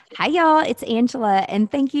Hi, y'all. It's Angela,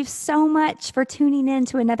 and thank you so much for tuning in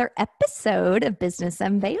to another episode of Business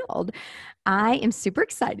Unveiled. I am super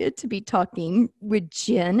excited to be talking with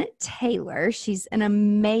Jen Taylor. She's an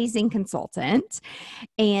amazing consultant,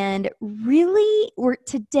 and really,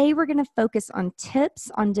 today we're going to focus on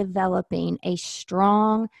tips on developing a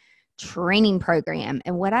strong training program.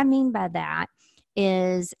 And what I mean by that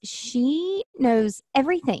is she knows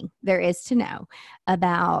everything there is to know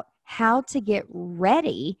about how to get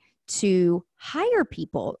ready to hire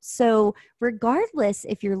people. So, regardless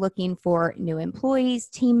if you're looking for new employees,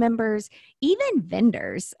 team members, even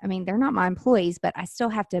vendors, I mean, they're not my employees, but I still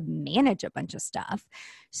have to manage a bunch of stuff.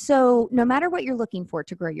 So, no matter what you're looking for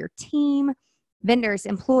to grow your team, vendors,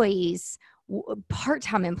 employees,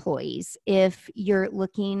 part-time employees, if you're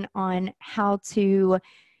looking on how to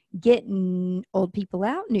get old people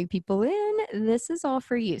out, new people in, this is all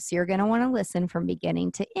for you. So you're going to want to listen from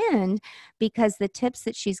beginning to end, because the tips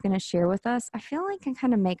that she's going to share with us, I feel like can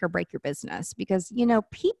kind of make or break your business, because,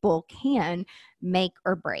 people can make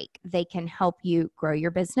or break. They can help you grow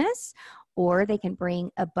your business, or they can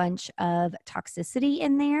bring a bunch of toxicity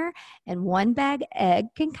in there, and one bag egg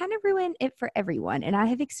can kind of ruin it for everyone. And I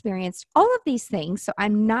have experienced all of these things. So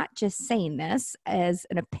I'm not just saying this as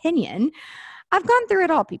an opinion. I've gone through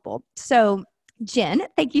it all, people. So, Jen,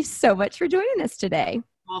 thank you so much for joining us today.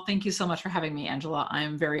 Well, thank you so much for having me, Angela. I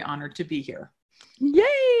am very honored to be here.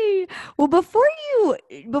 Yay! Well, before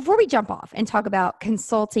we jump off and talk about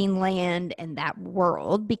consulting land and that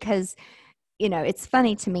world, because it's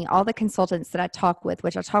funny to me, all the consultants that I talk with,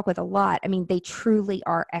 which I talk with a lot, I mean, they truly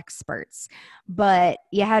are experts, but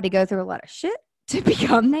you had to go through a lot of shit to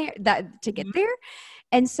become there, to get there.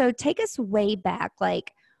 And so take us way back,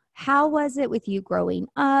 like, how was it with you growing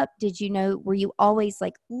up? Were you always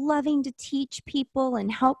like loving to teach people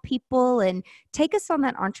and help people? And take us on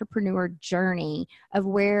that entrepreneur journey of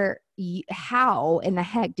how in the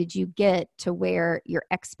heck did you get to where you're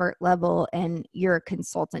expert level and you're a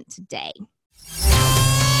consultant today?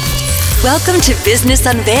 Welcome to Business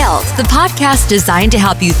Unveiled, the podcast designed to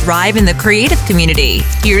help you thrive in the creative community.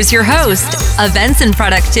 Here's your host, events and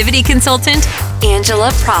productivity consultant,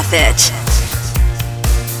 Angela Profit.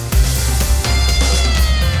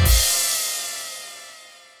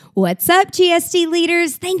 What's up, GSD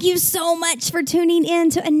leaders? Thank you so much for tuning in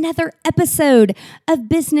to another episode of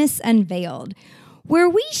Business Unveiled, where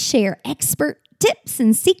we share expert tips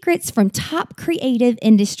and secrets from top creative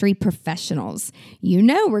industry professionals.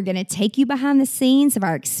 We're going to take you behind the scenes of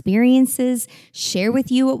our experiences, share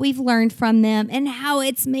with you what we've learned from them, and how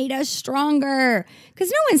it's made us stronger. Because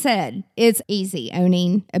no one said it's easy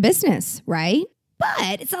owning a business, right?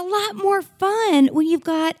 But it's a lot more fun when you've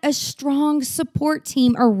got a strong support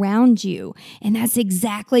team around you. And that's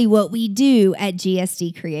exactly what we do at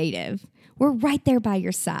GSD Creative. We're right there by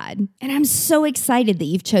your side. And I'm so excited that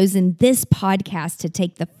you've chosen this podcast to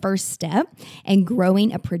take the first step in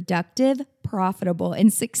growing a productive, profitable,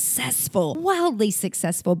 and wildly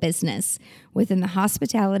successful business within the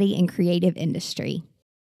hospitality and creative industry.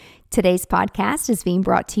 Today's podcast is being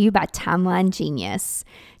brought to you by Timeline Genius.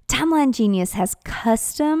 Timeline Genius has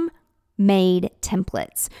custom-made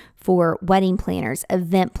templates for wedding planners,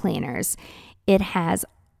 event planners. It has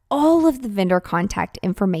all of the vendor contact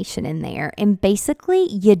information in there. And basically,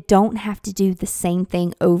 you don't have to do the same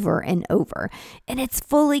thing over and over. And it's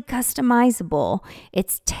fully customizable.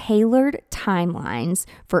 It's tailored timelines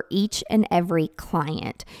for each and every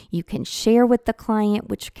client. You can share with the client,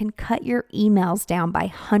 which can cut your emails down by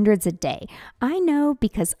hundreds a day. I know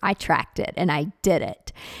because I tracked it and I did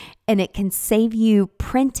it. And it can save you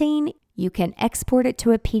printing. You can export it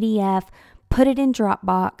to a PDF, put it in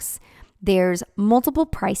Dropbox. There's multiple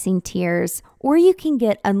pricing tiers, or you can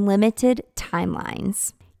get unlimited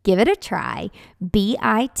timelines. Give it a try,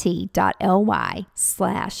 bit.ly/AP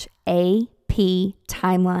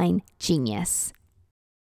Timeline Genius.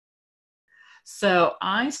 So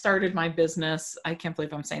I started my business, I can't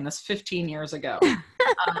believe I'm saying this, 15 years ago.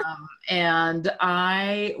 And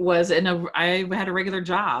I had a regular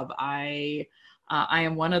job. I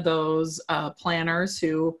am one of those planners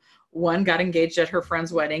who, one, got engaged at her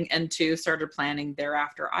friend's wedding, and two, started planning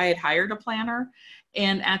thereafter. I had hired a planner,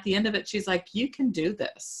 and at the end of it, she's like, you can do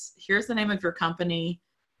this. Here's the name of your company.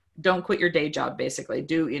 Don't quit your day job, basically.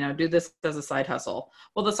 Do this as a side hustle.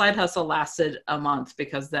 Well, the side hustle lasted a month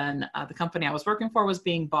because then the company I was working for was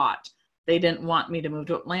being bought. They didn't want me to move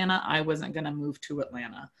to Atlanta. I wasn't going to move to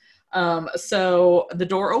Atlanta. So the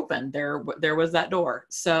door opened. There was that door.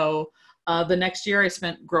 So the next year I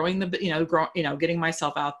spent growing getting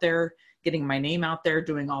myself out there, getting my name out there,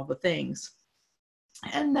 doing all the things.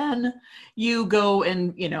 And then you go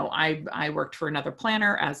and, I worked for another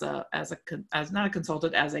planner as not a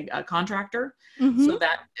consultant, as a contractor. Mm-hmm. So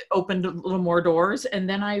that opened a little more doors. And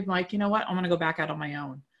then I'm like, you know what, I'm going to go back out on my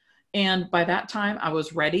own. And by that time I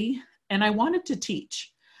was ready and I wanted to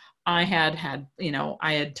teach. I had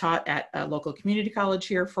taught at a local community college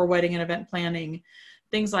here for wedding and event planning,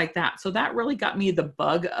 things like that. So that really got me the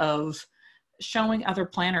bug of showing other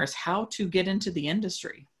planners how to get into the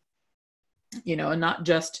industry. And not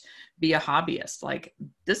just be a hobbyist. Like,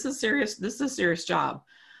 this is serious. This is a serious job.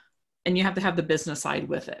 And you have to have the business side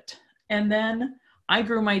with it. And then I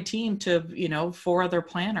grew my team to, 4 other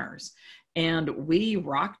planners, and we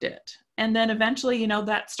rocked it. And then eventually,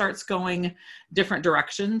 that starts going different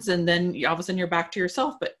directions. And then all of a sudden you're back to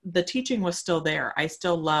yourself, but the teaching was still there. I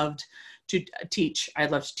still loved to teach. I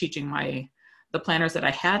loved teaching the planners that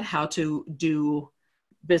I had how to do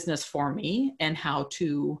business for me and how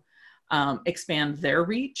to expand their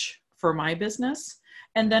reach for my business.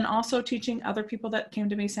 And then also teaching other people that came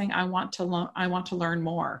to me saying, I want to learn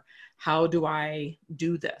more. How do I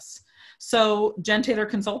do this? So Jen Taylor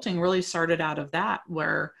Consulting really started out of that,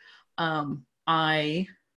 where I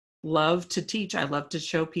love to teach. I love to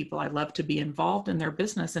show people. I love to be involved in their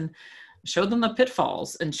business and show them the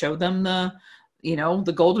pitfalls and show them the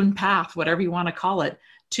golden path, whatever you want to call it,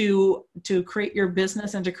 to create your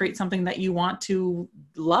business and to create something that you want to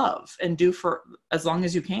love and do for as long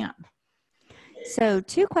as you can. So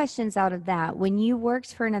 2 questions out of that. When you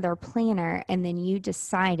worked for another planner and then you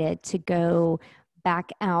decided to go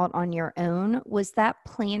back out on your own, was that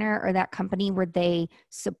planner or that company, were they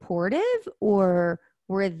supportive or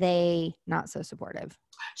were they not so supportive?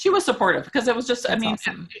 She was supportive because it was just,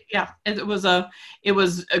 Awesome. it was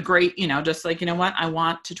a great, just like, what, I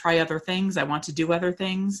want to try other things. I want to do other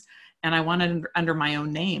things, and I want it under my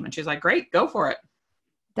own name. And she's like, great, go for it.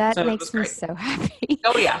 That makes me so happy.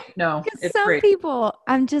 Oh yeah. No, because some great. people,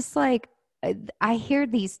 I'm just like, I hear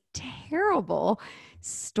these terrible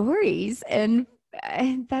stories and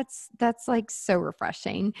that's like so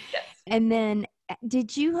refreshing. Yes. And then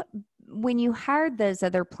when you hired those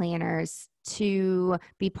other planners to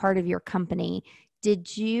be part of your company,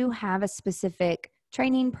 did you have a specific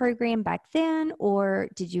training program back then, or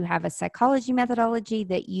did you have a psychology methodology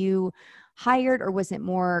that you hired, or was it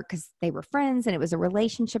more because they were friends and it was a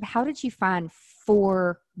relationship? How did you find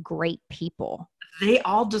 4 great people? They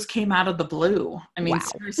all just came out of the blue. Wow.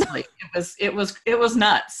 Seriously, it was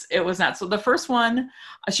nuts. It was nuts. So the first one,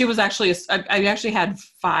 she was actually, I actually had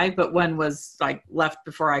 5, but one was like left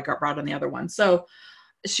before I got brought on the other one. So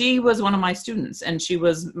she was one of my students and she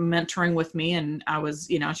was mentoring with me. And I was,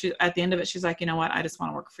 she, at the end of it, she's like, you know what? I just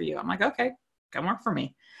want to work for you. I'm like, okay, come work for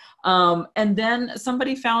me. And then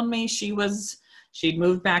somebody found me. She'd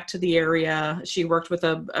moved back to the area. She worked with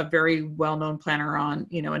a very well-known planner on,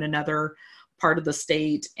 in another part of the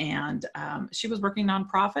state. And she was working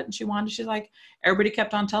nonprofit and she's like, everybody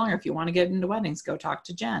kept on telling her, if you want to get into weddings, go talk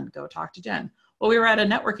to Jen. Well, we were at a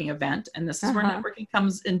networking event, and this is where networking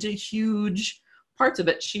comes into huge parts of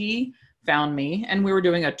it. She found me and we were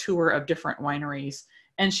doing a tour of different wineries,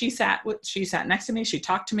 and she sat next to me. She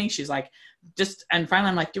talked to me. She's like, and finally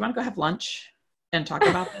I'm like, do you want to go have lunch and talk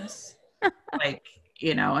about this?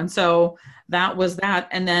 And so that was that.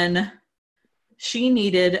 And then she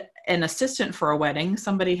needed an assistant for a wedding.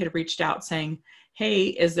 Somebody had reached out saying, hey,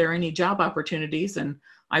 is there any job opportunities? And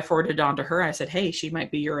I forwarded on to her. I said, hey, she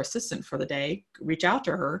might be your assistant for the day. Reach out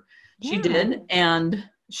to her. Yeah. She did. And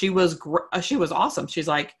she was awesome. She's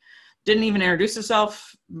like, didn't even introduce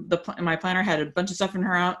herself. My planner had a bunch of stuff in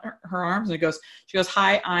her arms, and she goes,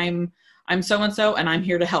 hi, I'm so-and-so, and I'm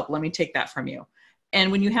here to help. Let me take that from you.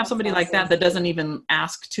 And when you have somebody like that doesn't even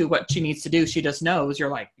ask to what she needs to do, she just knows, you're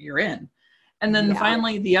like, you're in. And then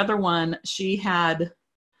finally the other one, she had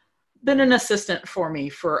been an assistant for me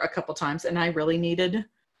for a couple times, and I really needed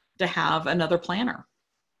to have another planner,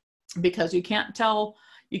 because you can't tell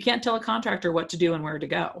a contractor what to do and where to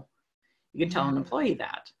go. You can tell an employee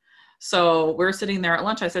that. So we're sitting there at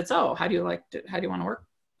lunch. I said, so how do you want to work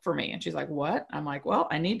for me? And she's like, what? I'm like, well,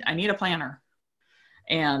 I need a planner,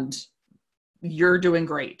 and you're doing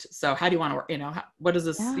great. So how do you want to work? What does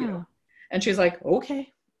this do? And she's like,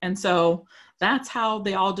 okay. And so that's how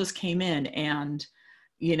they all just came in. And,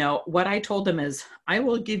 what I told them is, I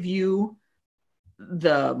will give you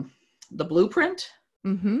the blueprint,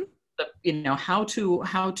 how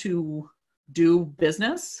to do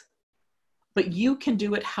business, but you can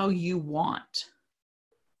do it how you want.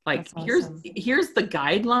 Like, awesome. Here's the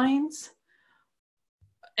guidelines,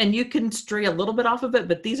 and you can stray a little bit off of it,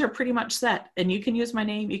 but these are pretty much set, and you can use my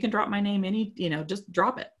name. You can drop my name just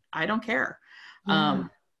drop it. I don't care.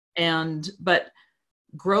 But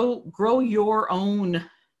grow your own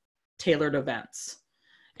tailored events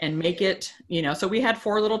and make it, so we had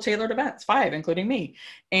 4 little tailored events, 5, including me.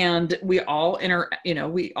 And we all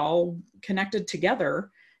we all connected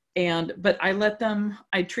together. But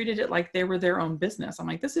I treated it like they were their own business. I'm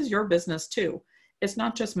like, this is your business too. It's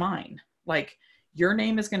not just mine. Like, your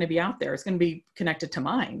name is going to be out there. It's going to be connected to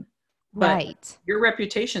mine, but Right. your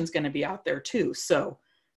reputation is going to be out there too. So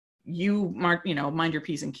you mind your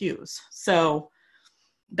P's and Q's. So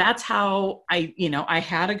that's how I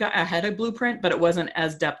had a blueprint, but it wasn't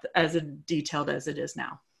as detailed as it is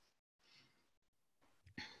now.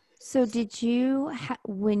 So did you,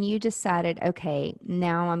 when you decided, okay,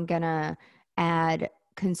 now I'm going to add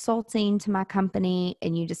consulting to my company,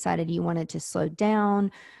 and you decided you wanted to slow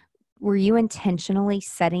down, were you intentionally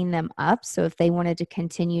setting them up so if they wanted to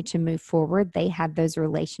continue to move forward, they had those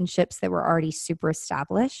relationships that were already super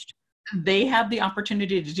established? They have the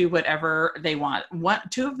opportunity to do whatever they want.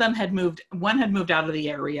 2 of them had moved. One had moved out of the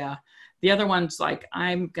area. The other one's like,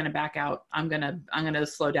 I'm going to back out. I'm going to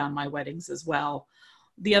slow down my weddings as well.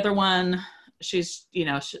 The other one, she's,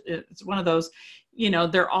 it's one of those,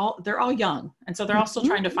 they're all young. And so they're all still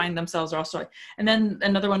trying to find themselves. And then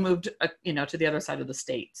another one moved, to the other side of the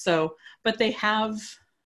state. So, but they have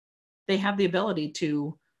the ability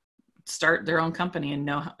to start their own company and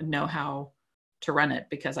know how to run it,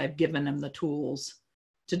 because I've given them the tools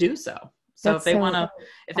to do so. So if they want to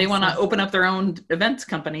open up their own events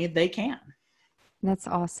company, they can. That's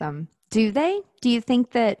awesome. Do you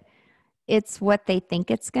think that it's what they think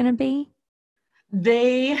it's going to be?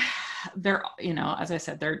 They're, as I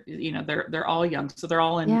said, they're all young. So they're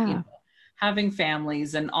all in, having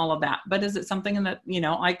families and all of that. But is it something that,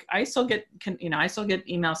 I still get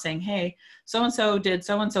emails saying, hey, so-and-so did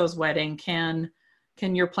so-and-so's wedding. Can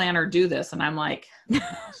your planner do this? And I'm like,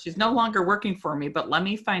 she's no longer working for me, but let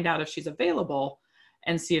me find out if she's available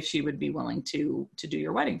and see if she would be willing to do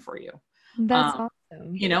your wedding for you. That's awesome.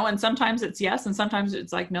 And sometimes it's yes. And sometimes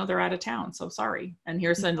it's like, no, they're out of town. So sorry. And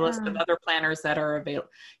here's a list of other planners that are available.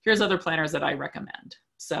 Here's other planners that I recommend.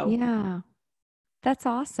 So yeah, that's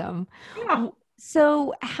awesome. Yeah.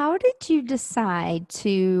 So how did you decide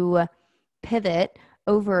to pivot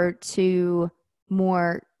over to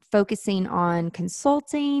more focusing on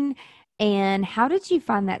consulting? And how did you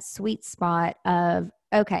find that sweet spot of,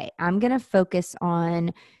 okay, I'm going to focus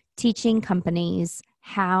on teaching companies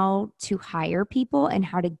how to hire people and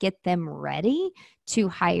how to get them ready to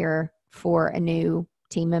hire for a new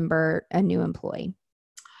team member, a new employee?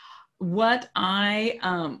 The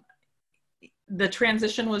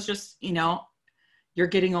transition was just, you're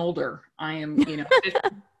getting older. I am,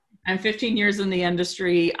 I'm 15 years in the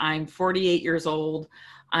industry. I'm 48 years old.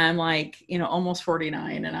 I'm like, almost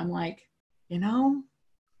 49. And I'm like,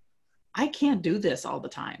 I can't do this all the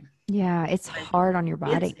time. Yeah, it's hard on your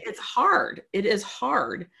body. It's hard. It is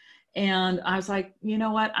hard. And I was like, you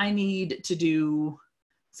know what? I need to do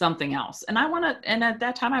something else. And at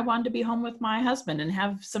that time I wanted to be home with my husband and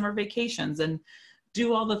have summer vacations and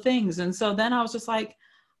do all the things. And so then I was just like,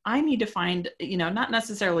 I need to find, not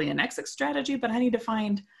necessarily an exit strategy, but I need to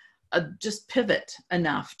find just pivot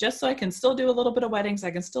enough just so I can still do a little bit of weddings.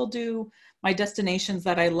 I can still do my destinations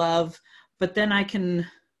that I love, but then I can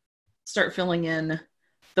start filling in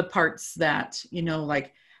the parts that,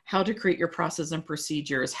 like how to create your process and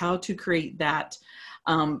procedures, how to create that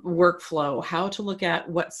workflow, how to look at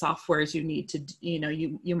what softwares you need to,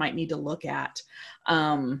 you might need to look at,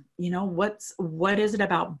 what is it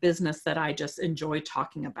about business that I just enjoy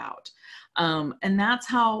talking about? And that's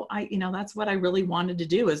how that's what I really wanted to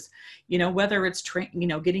do is, whether it's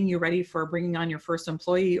getting you ready for bringing on your first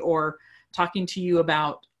employee or talking to you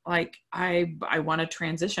about like, I want to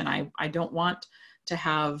transition. I don't want to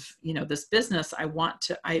have, this business. I want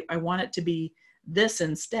it to be this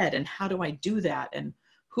instead. And how do I do that? And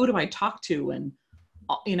who do I talk to? And,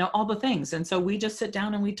 all the things. And so we just sit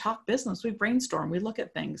down and we talk business, we brainstorm, we look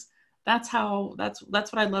at things. That's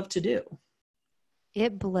what I love to do.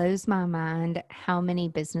 It blows my mind how many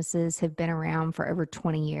businesses have been around for over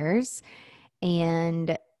 20 years.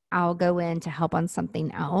 And I'll go in to help on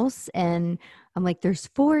something else. And I'm like, there's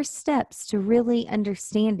 4 steps to really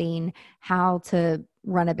understanding how to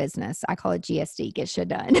run a business. I call it GSD, get shit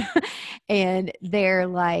done. And they're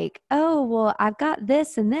like, oh, well, I've got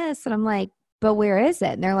this and this. And I'm like, but where is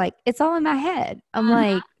it? And they're like, it's all in my head. I'm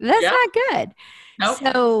like, that's not good. Nope.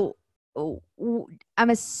 So I'm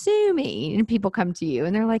assuming people come to you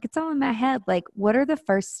and they're like, it's all in my head. Like, what are the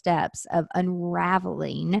first steps of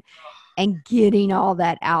unraveling and getting all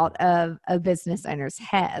that out of a business owner's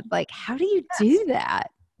head? Like, how do you do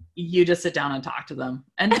that? you just sit down and talk to them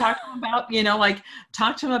and talk to them about,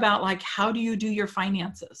 talk to them about like, how do you do your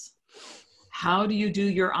finances? How do you do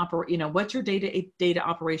your what's your data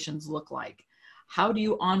operations look like? How do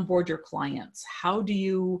you onboard your clients? How do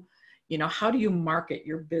you market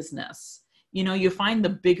your business? You find the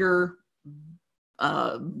bigger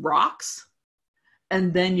rocks,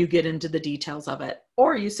 and then you get into the details of it.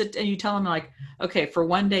 Or you sit and you tell them like, okay, for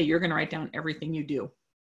one day, you're going to write down everything you do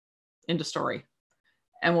into story,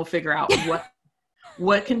 and we'll figure out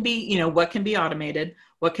what can be, what can be automated,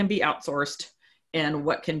 what can be outsourced, and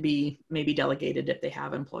what can be maybe delegated if they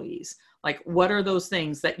have employees. Like, what are those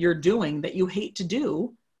things that you're doing that you hate to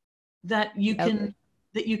do that you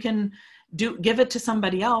can do, give it to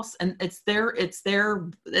somebody else, and it's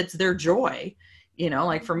their joy.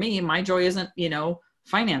 Like for me, my joy isn't,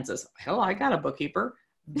 finances. Hell, I got a bookkeeper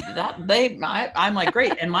I'm like,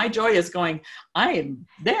 great. And my joy is going, I am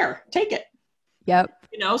there, take it. Yep.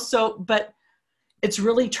 But it's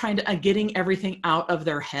really trying to, getting everything out of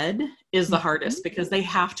their head is the hardest, because they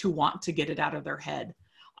have to want to get it out of their head.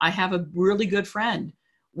 I have a really good friend.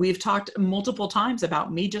 We've talked multiple times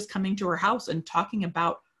about me just coming to her house and talking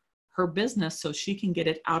about her business so she can get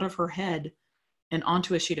it out of her head and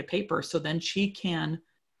onto a sheet of paper. So then she can,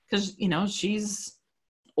 because, she's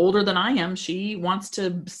older than I am. She wants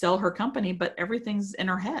to sell her company, but everything's in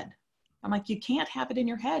her head. I'm like, you can't have it in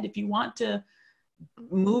your head if you want to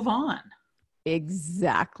move on.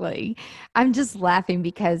 Exactly. I'm just laughing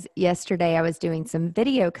because yesterday I was doing some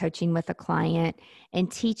video coaching with a client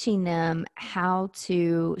and teaching them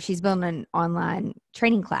she's building an online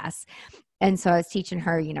training class. And so I was teaching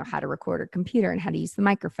her, how to record her computer and how to use the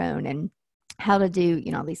microphone and how to do,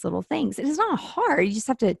 all these little things. It's not hard. You just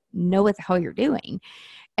have to know what the hell you're doing.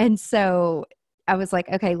 And so I was like,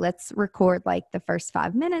 okay, let's record like the first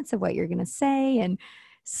 5 minutes of what you're going to say. And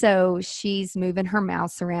so she's moving her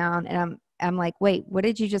mouse around, and I'm like, wait, what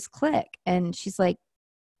did you just click? And she's like,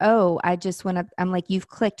 oh, I just went up. I'm like, you've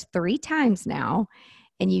clicked 3 times now,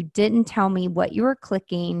 and you didn't tell me what you were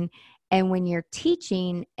clicking. And when you're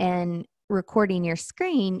teaching and recording your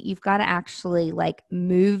screen, you've got to actually like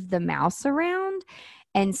move the mouse around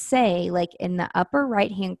and say, like, in the upper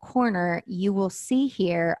right-hand corner, you will see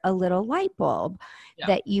here a little light bulb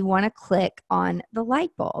that you want to click on the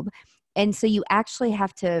light bulb. And so you actually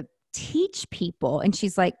have to teach people. And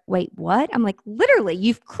she's like, wait, what? I'm like, literally,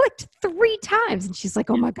 you've clicked 3 times. And she's like,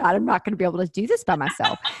 oh my God, I'm not going to be able to do this by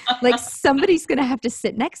myself. Like, somebody's going to have to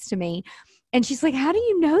sit next to me. And she's like, how do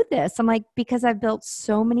you know this? I'm like, because I've built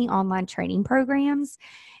so many online training programs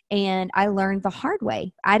and I learned the hard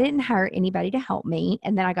way. I didn't hire anybody to help me.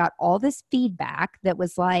 And then I got all this feedback that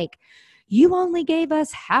was like, you only gave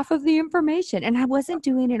us half of the information. And I wasn't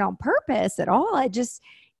doing it on purpose at all.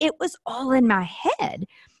 It was all in my head.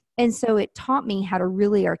 And so it taught me how to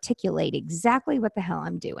really articulate exactly what the hell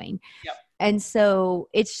I'm doing. Yep. And so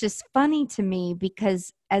it's just funny to me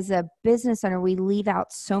because as a business owner, we leave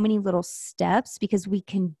out so many little steps because we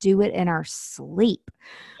can do it in our sleep.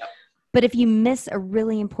 Yep. But if you miss a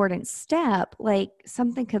really important step, like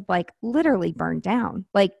something could like literally burn down,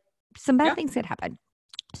 like some bad things could happen.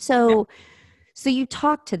 So you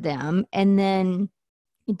talk to them, and then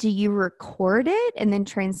do you record it and then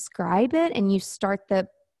transcribe it, and you start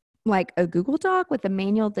like a Google Doc with a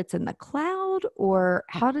manual that's in the cloud, or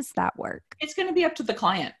how does that work? It's going to be up to the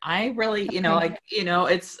client. I really,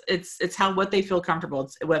 it's what they feel comfortable.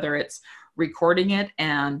 It's whether it's recording it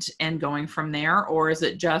and going from there, or is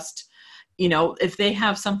it just, if they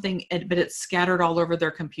have something, but it's scattered all over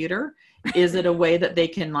their computer, is it a way that they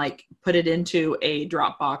can like put it into a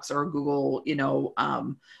Dropbox or a Google,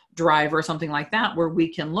 Drive or something like that, where we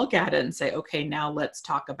can look at it and say, okay, now let's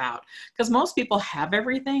talk about, because most people have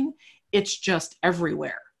everything. It's just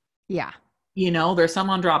everywhere. Yeah. There's some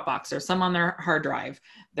on Dropbox, there's some on their hard drive,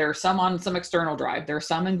 there's some on some external drive, there's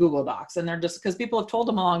some in Google Docs, and they're just, because people have told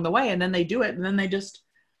them along the way, and then they do it, and then they just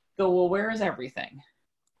go, well, where is everything?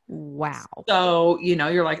 Wow. So,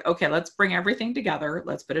 you're like, okay, let's bring everything together.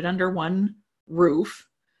 Let's put it under one roof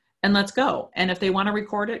and let's go. And if they want to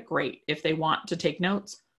record it, great. If they want to take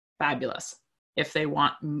notes, fabulous. If they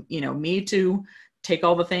want, me to take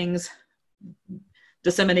all the things,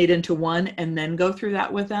 disseminate into one, and then go through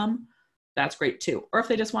that with them, that's great too. Or if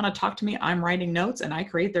they just want to talk to me, I'm writing notes and I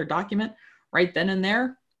create their document right then and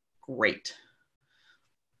there, great.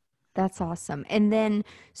 That's awesome. And then,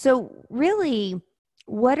 so really,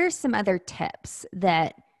 what are some other tips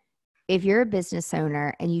that if you're a business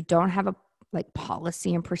owner and you don't have a like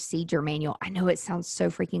policy and procedure manual, I know it sounds so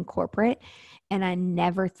freaking corporate, and I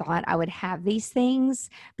never thought I would have these things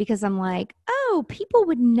because I'm like, oh, people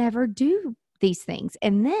would never do these things.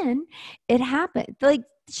 And then it happened. Like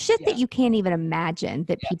shit that Yes. you can't even imagine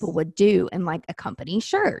that people Yes. would do in like a company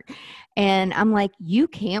shirt. And I'm like, you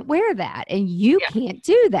can't wear that and you Yeah. can't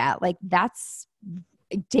do that. Like that's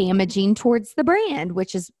damaging towards the brand,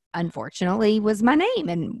 which is unfortunately was my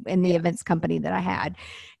name in the events company that I had.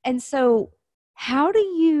 And so how do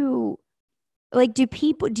you like, do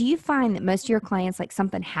you find that most of your clients, like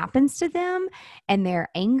something happens to them and they're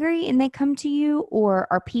angry and they come to you, or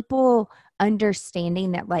are people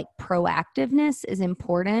understanding that like proactiveness is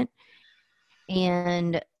important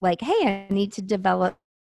and like, hey, I need to develop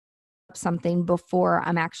something before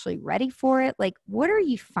I'm actually ready for it? Like, what are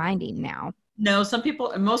you finding now? No,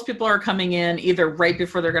 most people are coming in either right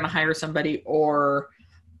before they're going to hire somebody, or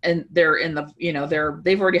and they're in the,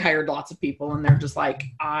 they've already hired lots of people and they're just like,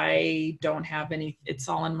 I don't have any, it's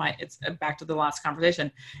back to the last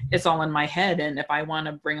conversation. It's all in my head. And if I want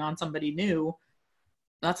to bring on somebody new,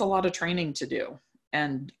 that's a lot of training to do.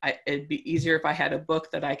 And it'd be easier if I had a book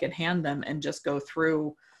that I could hand them and just go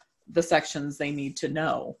through the sections they need to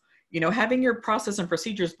know. Having your process and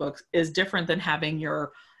procedures book is different than having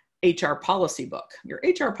your HR policy book. Your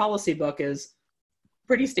HR policy book is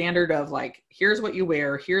pretty standard of like, here's what you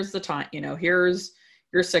wear, here's the time, here's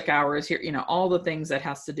your sick hours, here, all the things that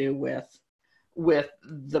has to do with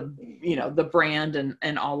the, the brand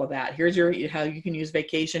and all of that. Here's how you can use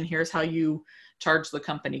vacation. Here's how you charge the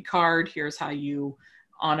company card. Here's how you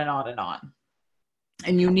on and on and on.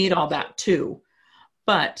 And you need all that too.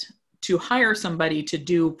 But to hire somebody to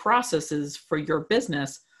do processes for your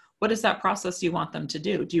business, what is that process you want them to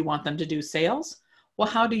do? Do you want them to do sales? Well,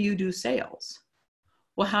 how do you do sales?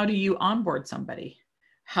 Well, how do you onboard somebody?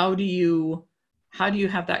 How do you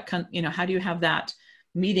have that, how do you have that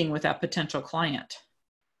meeting with that potential client?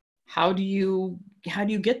 How do you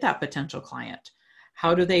get that potential client?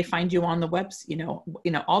 How do they find you on the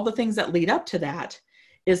website? All the things that lead up to that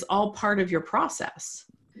is all part of your process.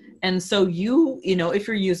 And so if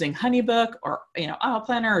you're using Honeybook or, Aisle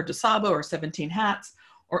Planner or DeSaba or 17 Hats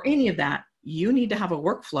or any of that, you need to have a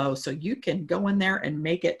workflow so you can go in there and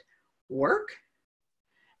make it work.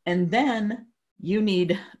 And then you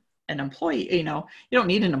need an employee, you don't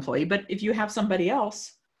need an employee, but if you have somebody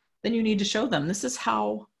else, then you need to show them, this is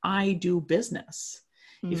how I do business.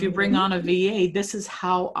 Mm-hmm. If you bring on a VA, this is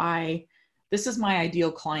my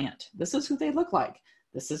ideal client. This is who they look like.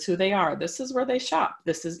 This is who they are. This is where they shop.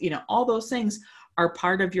 This is, all those things are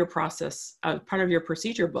part of your process, part of your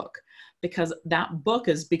procedure book, because that book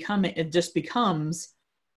just becomes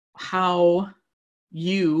how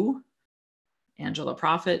you, Angela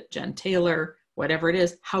Proffitt, Jen Taylor, whatever it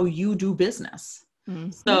is, how you do business. Mm-hmm.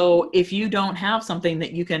 So if you don't have something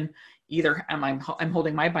that you can either, I'm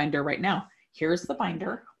holding my binder right now, here's the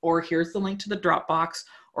binder, or here's the link to the Dropbox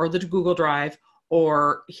or the Google Drive,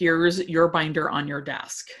 or here's your binder on your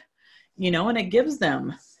desk, and it gives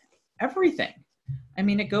them everything. I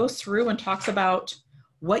mean, it goes through and talks about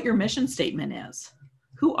what your mission statement is.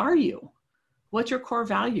 Who are you? What's your core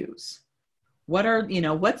values?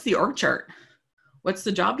 What's the org chart? What's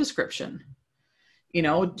the job description?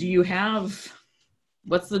 Do you have,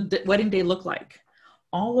 what's the wedding day look like?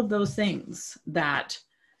 All of those things that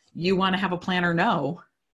you want to have a planner know,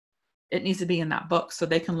 it needs to be in that book so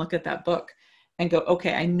they can look at that book and go,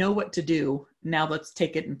 okay, I know what to do. Now let's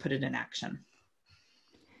take it and put it in action.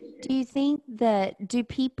 Do you think do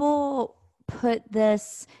people put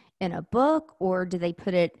this in a book, or do they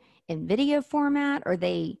put it in video format, or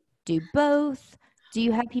they do both? Do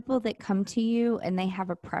you have people that come to you and they have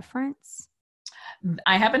a preference?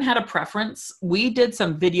 I haven't had a preference. We did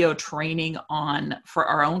some video training for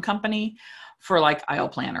our own company for like Aisle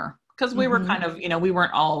Planner, because we were kind of, we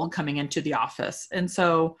weren't all coming into the office. And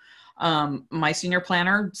so my senior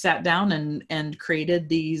planner sat down and created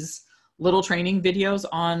these little training videos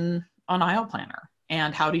on Aisle Planner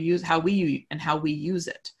and how we use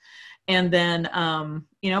it. And then,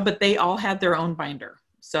 but they all had their own binder.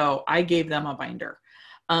 So I gave them a binder.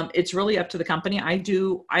 It's really up to the company.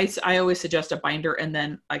 I always suggest a binder and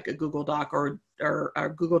then like a Google Doc or a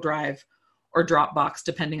Google Drive or Dropbox,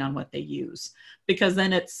 depending on what they use, because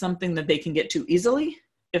then it's something that they can get to easily.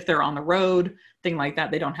 If they're on the road, thing like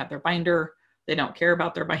that, they don't have their binder, they don't care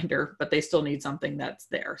about their binder, but they still need something that's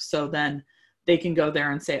there. So then they can go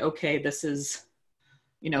there and say, okay, this is,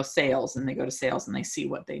 sales, and they go to sales and they see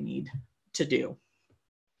what they need to do.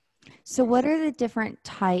 So what are the different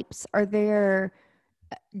types? Are there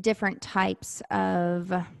different types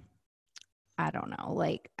of, I don't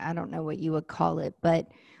know what you would call it,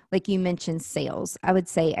 but like you mentioned sales, I would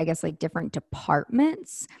say, I guess like different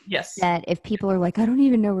departments. Yes. That if people are like, I don't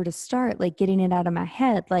even know where to start, like getting it out of my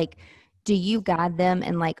head, like do you guide them?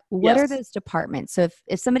 And like, what are Yes. those departments? So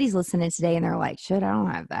if somebody's listening today and they're like, shit, I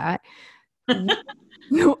don't have that.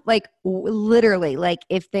 Like literally, like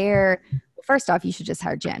if they're, first off, you should just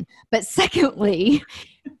hire Jen. But secondly,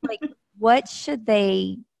 like what should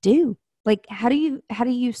they do? Like, how do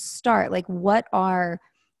you start? Like, what are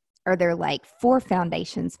there like 4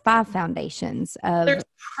 foundations, 5 foundations of? There's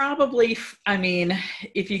probably, I mean,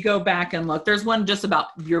 if you go back and look, there's one just about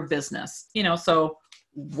your business, so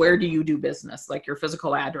where do you do business? Like your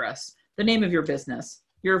physical address, the name of your business,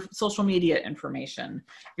 your social media information,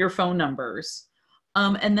 your phone numbers.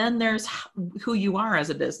 And then there's who you are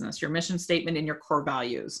as a business, your mission statement and your core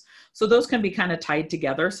values. So those can be kind of tied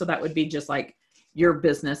together. So that would be just like your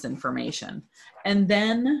business information. And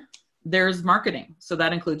then there's marketing. So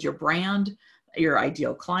that includes your brand, your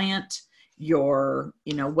ideal client, your,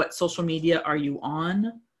 what social media are you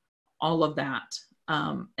on, all of that.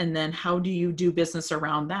 And then how do you do business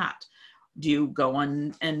around that? Do you go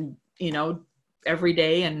on and, every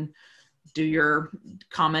day and do your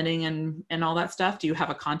commenting and all that stuff? Do you have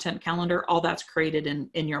a content calendar? All that's created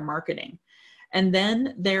in your marketing. And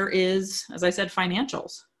then there is, as I said,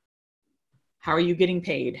 financials. How are you getting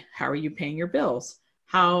paid? How are you paying your bills?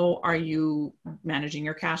 How are you managing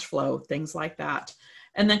your cash flow? Things like that.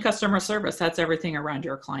 And then customer service, that's everything around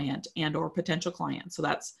your client and or potential client. So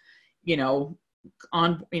that's,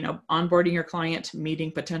 onboarding your client,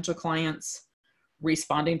 meeting potential clients,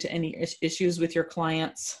 responding to any issues with your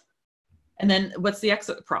clients. And then what's the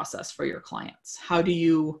exit process for your clients? How do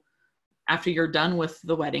you, after you're done with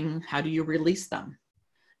the wedding, how do you release them?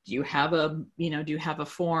 Do you have a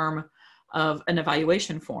form of an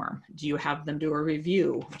evaluation form? Do you have them do a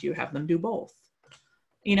review? Do you have them do both?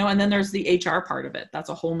 And then there's the HR part of it. That's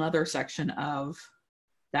a whole nother section of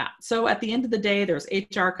that. So at the end of the day, there's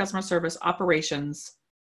HR, customer service, operations,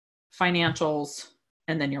 financials,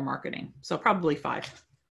 and then your marketing. So probably 5.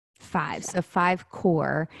 5. So 5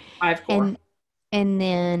 core. 5 core. And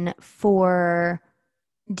then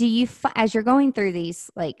as you're going through these,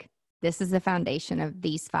 like, this is the foundation of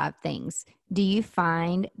these 5 things. Do you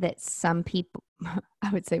find that some people, I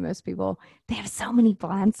would say most people, they have so many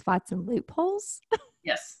blind spots and loopholes?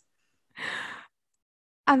 Yes.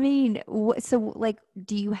 I mean, so like,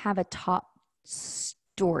 do you have a top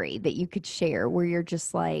story that you could share where you're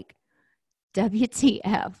just like,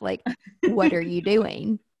 WTF, like, what are you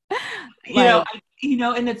doing?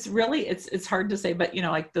 And it's really, it's hard to say, but,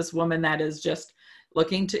 like this woman that is just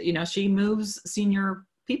looking to, she moves senior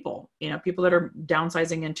people, people that are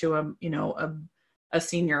downsizing into a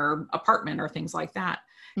senior apartment or things like that.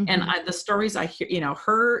 Mm-hmm. And the stories I hear,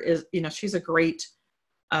 her is, she's a great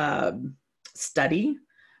study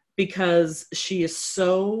because she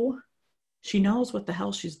knows what the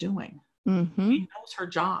hell she's doing. Mm-hmm. She knows her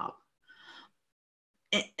job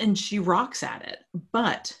and she rocks at it.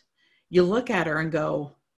 But you look at her and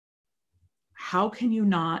go, how can you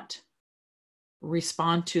not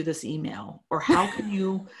respond to this email? Or how can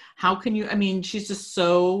you, I mean, she is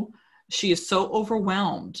so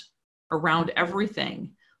overwhelmed around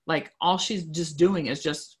everything. Like all she's just doing is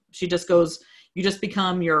she just goes, you just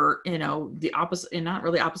become your, the opposite, and not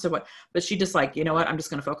really opposite what, but she just like, what, I'm just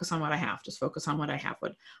going to focus on what I have, just focus on what I have.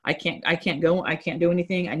 What I can't do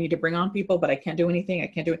anything. I need to bring on people, but I can't do anything. I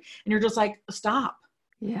can't do it. And you're just like, stop.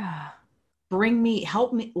 Yeah.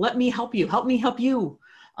 Help me, let me help you, help me help you.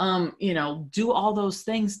 Do all those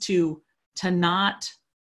things to not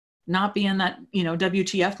be in that,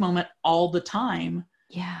 WTF moment all the time.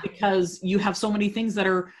 Yeah. Because you have so many things that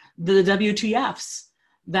are the WTFs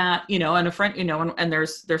that, and a friend, and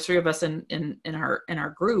there's 3 of us in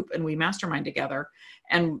our group, and we mastermind together.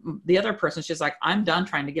 And the other person, she's like, I'm done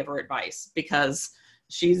trying to give her advice because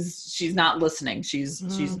she's not listening. She's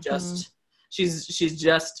just,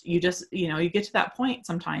 you get to that point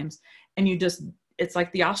sometimes and it's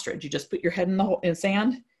like the ostrich. You just put your head in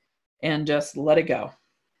sand and just let it go.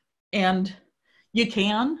 And you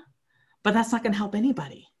can, but that's not going to help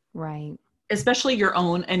anybody. Right. Especially your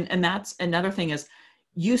own. And that's another thing is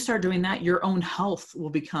you start doing that, your own health will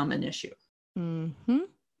become an issue. Mm-hmm.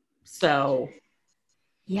 So.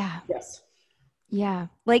 Yeah. Yes. Yeah.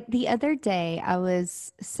 Like the other day I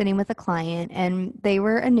was sitting with a client and they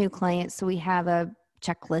were a new client. So we have a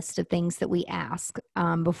checklist of things that we ask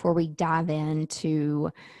before we dive in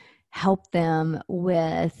to help them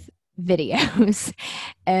with videos.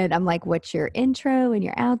 And I'm like, what's your intro and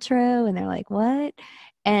your outro? And they're like, what?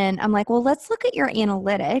 And I'm like, well, let's look at your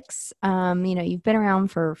analytics. You've been around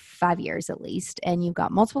for 5 years at least, and you've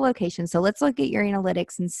got multiple locations. So let's look at your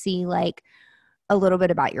analytics and see like a little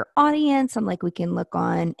bit about your audience. I'm like, we can look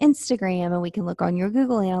on Instagram and we can look on your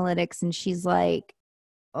Google Analytics. And she's like,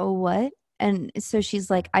 oh, what? And so she's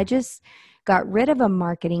like, I just got rid of a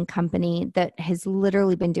marketing company that has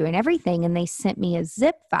literally been doing everything. And they sent me a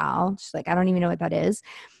zip file. She's like, I don't even know what that is.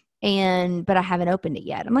 But I haven't opened it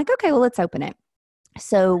yet. I'm like, okay, well, let's open it.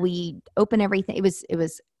 So we open everything. It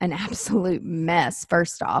was an absolute mess.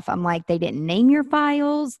 First off, I'm like, they didn't name your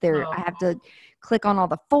files. I have to click on all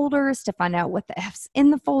the folders to find out what the F's in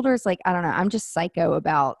the folders. Like, I don't know.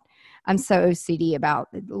 I'm so OCD about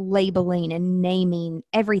labeling and naming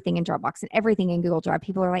everything in Dropbox and everything in Google Drive.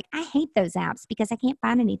 People are like, I hate those apps because I can't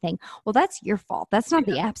find anything. Well, that's your fault. That's not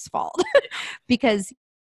the app's fault because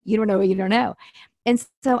you don't know what you don't know. And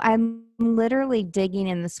so I'm literally digging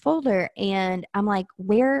in this folder and I'm like,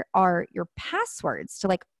 where are your passwords to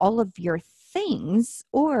like all of your things?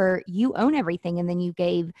 Or you own everything and then you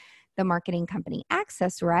gave the marketing company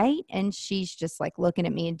access, right? And she's just like looking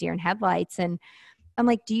at me in deer in headlights. And I'm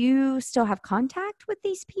like, do you still have contact with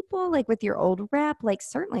these people? Like with your old rep? Like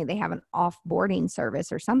certainly they have an offboarding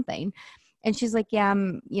service or something. And she's like, yeah,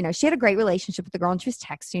 she had a great relationship with the girl and she was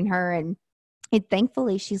texting her and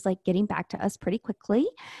thankfully, she's like getting back to us pretty quickly.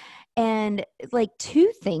 And like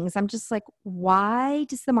two things, I'm just like, why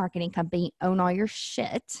does the marketing company own all your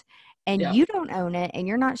shit and you don't own it and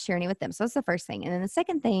you're not sharing it with them? So that's the first thing. And then the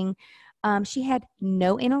second thing, she had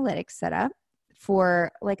no analytics set up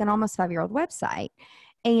for like an almost 5-year-old website.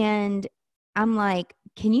 And I'm like,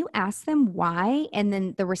 can you ask them why? And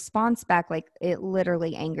then the response back, like it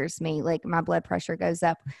literally angers me. Like my blood pressure goes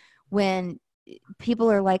up when people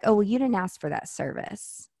are like, oh, well, you didn't ask for that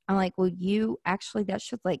service. I'm like, well, that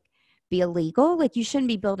should like be illegal. Like you shouldn't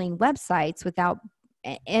be building websites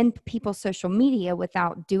and people's social media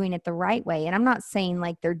without doing it the right way. And I'm not saying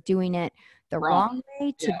like they're doing it the wrong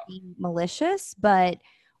way to be malicious, but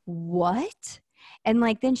what? And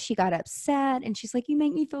like, then she got upset and she's like, you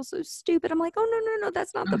make me feel so stupid. I'm like, oh, no,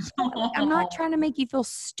 that's not the point. Like, I'm not trying to make you feel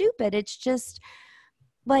stupid. It's just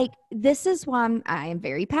like, this is why I am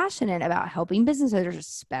very passionate about helping business owners,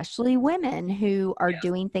 especially women who are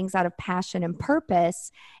doing things out of passion and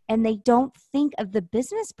purpose, and they don't think of the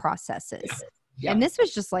business processes. Yeah. And this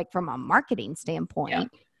was just like from a marketing standpoint. Yeah.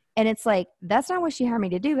 And it's like, that's not what she hired me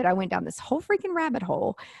to do. But I went down this whole freaking rabbit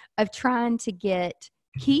hole of trying to get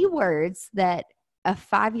keywords that a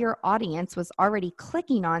 5-year audience was already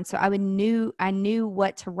clicking on. So I knew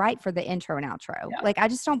what to write for the intro and outro. Yeah. Like, I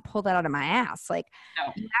just don't pull that out of my ass. Like,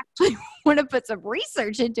 you actually want to put some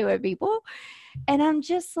research into it, people. And I'm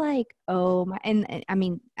just like, oh my, and I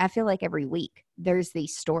mean, I feel like every week there's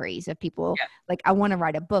these stories of people like, I want to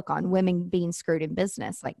write a book on women being screwed in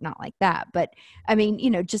business. Like, not like that, but I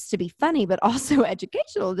mean, just to be funny, but also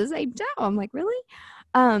educational at the same time. I'm like, really?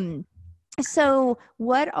 So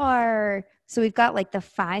we've got like the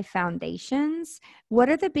 5 foundations. What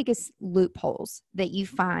are the biggest loopholes that you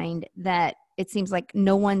find that it seems like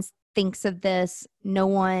no one thinks of this? No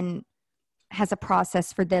one has a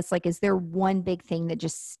process for this. Like, is there one big thing that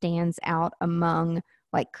just stands out among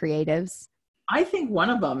like creatives? I think one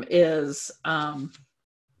of them is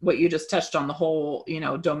what you just touched on, the whole,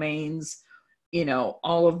 domains,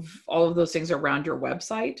 all of those things around your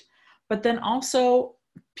website. But then also,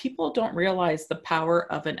 people don't realize the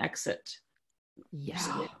power of an exit.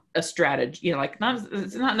 Yeah. A strategy, like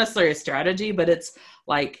it's not necessarily a strategy, but it's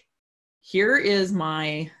like, here is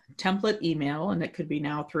my template email, and it could be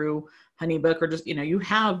now through Honeybook or just, you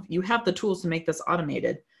have the tools to make this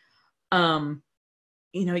automated.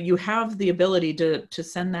 You have the ability to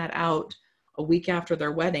send that out a week after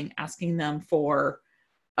their wedding, asking them for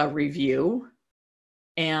a review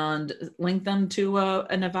and link them to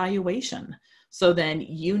an evaluation. So then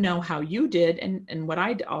how you did. And what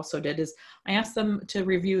I also did is I asked them to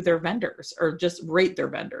review their vendors, or just rate their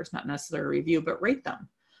vendors, not necessarily review, but rate them.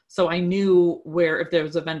 So I knew where, if there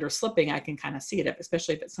was a vendor slipping, I can kind of see it,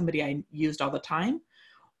 especially if it's somebody I used all the time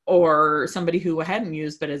or somebody who I hadn't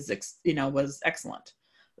used, but was excellent.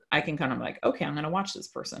 I can kind of like, okay, I'm going to watch this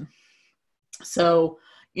person. So,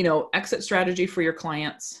 exit strategy for your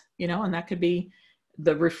clients, and that could be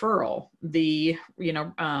the referral,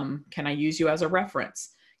 can I use you as a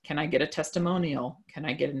reference? Can I get a testimonial? Can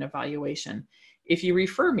I get an evaluation? If you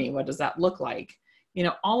refer me, what does that look like?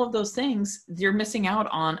 All of those things, you're missing out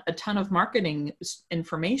on a ton of marketing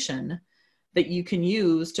information that you can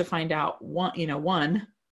use to find out one,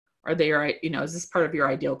 are they right? Is this part of your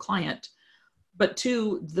ideal client? But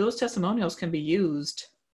 2, those testimonials can be used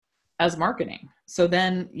as marketing. So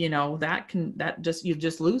then, you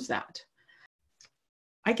just lose that.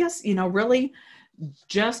 I guess, really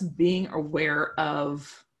just being aware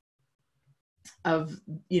of how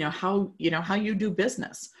you do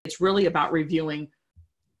business. It's really about reviewing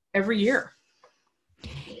every year.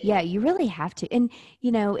 Yeah, you really have to. And,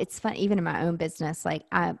 it's fun, even in my own business, like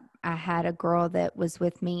I had a girl that was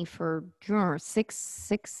with me for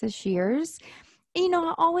six-ish years.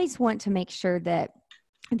 I always want to make sure that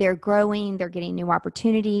they're growing, they're getting new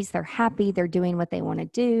opportunities, they're happy, they're doing what they want to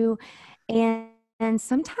do. And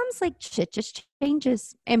sometimes like shit just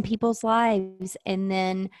changes in people's lives. And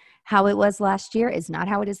then how it was last year is not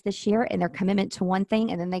how it is this year. And their commitment to one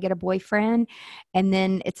thing, and then they get a boyfriend, and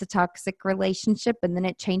then it's a toxic relationship, and then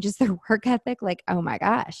it changes their work ethic. Like, oh my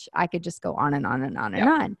gosh, I could just go on and on and on and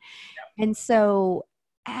on. And so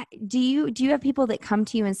do you have people that come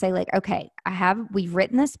to you and say like, okay, we've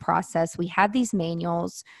written this process, we have these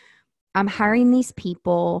manuals, I'm hiring these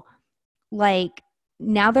people, like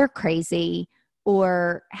now they're crazy,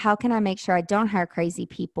 or how can I make sure I don't hire crazy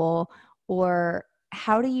people, or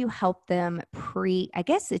how do you help them I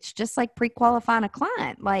guess it's just like pre-qualifying a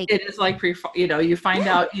client. Like it is like you find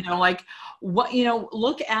out, like what,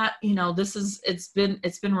 look at, it's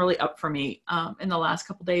been really up for me in the last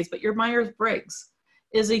couple of days, but your Myers-Briggs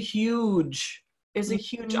is a huge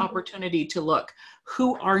opportunity to look.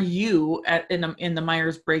 Who are you in the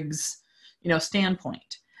Myers-Briggs,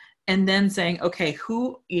 standpoint? And then saying, okay,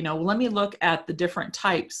 let me look at the different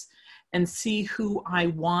types and see who I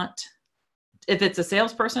want. If it's a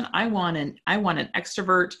salesperson, I want an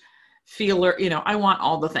extrovert, feeler, I want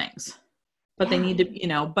all the things, but they need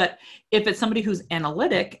to, but if it's somebody who's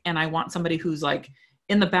analytic and I want somebody who's like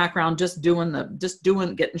in the background, just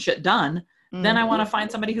getting shit done, then I want to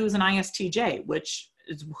find somebody who's an ISTJ, which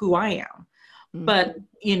is who I am. But,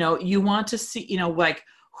 you want to see, like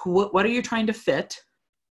what are you trying to fit?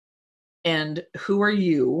 And who are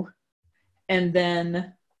you? And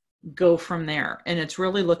then go from there. And it's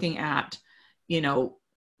really looking at,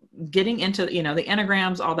 getting into, the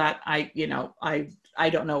Enneagrams, all that. I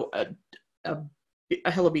don't know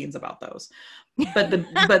a hill of beans about those, but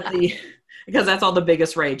because that's all the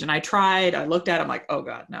biggest rage. And I looked at it, I'm like, oh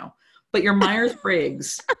God, no. But your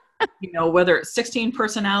Myers-Briggs, whether it's 16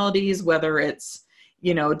 personalities, whether it's,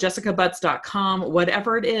 jessicabutts.com,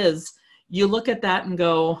 whatever it is, you look at that and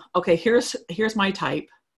go, okay, here's my type,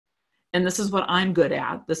 and this is what I'm good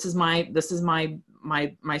at. This is my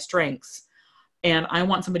strengths. And I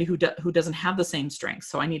want somebody who doesn't have the same strengths.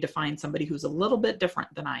 So I need to find somebody who's a little bit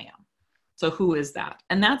different than I am. So who is that?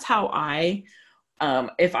 And that's how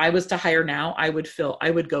if I was to hire now, I would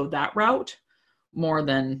go that route more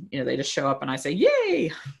than, they just show up and I say,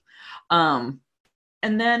 yay. And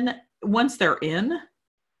then once they're in,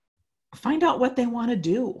 find out what they want to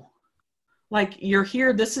do. Like, you're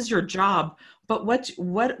here, this is your job, but what's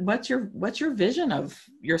your vision of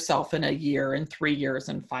yourself in a year, in 3 years,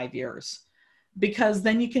 and 5 years? Because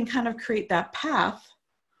then you can kind of create that path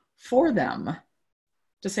for them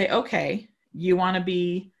to say, okay, you want to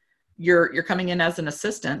be, you're coming in as an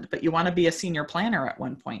assistant, but you want to be a senior planner at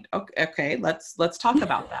one point. Okay, let's talk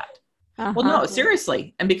about that. Well, no,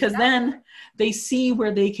 seriously. And because then they see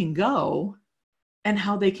where they can go and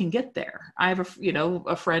how they can get there. I have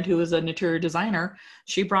a friend who is an interior designer.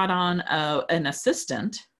 She brought on an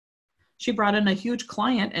assistant. She brought in a huge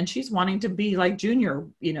client, and she's wanting to be like junior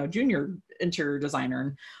interior designer.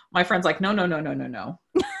 And my friend's like, no.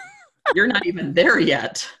 You're not even there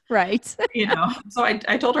yet. Right. So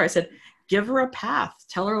I told her, I said, give her a path.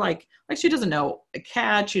 Tell her like she doesn't know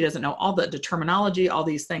CAD. She doesn't know all the terminology, all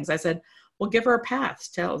these things. I said, well, give her a path.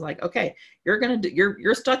 Tell her like, okay,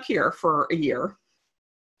 you're stuck here for a year.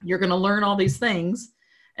 You're going to learn all these things.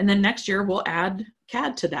 And then next year we'll add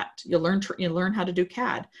CAD to that. You'll learn how to do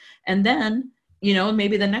CAD. And then,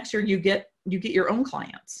 maybe the next year you get your own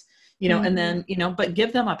clients, and then, but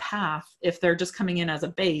give them a path. If they're just coming in as a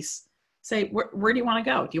base, say, where do you want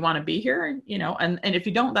to go? Do you want to be here? And if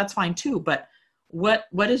you don't, that's fine too. But what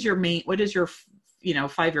is your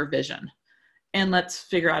 5-year vision? And let's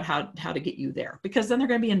figure out how to get you there, because then they're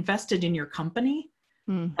going to be invested in your company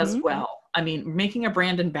as well. I mean, making a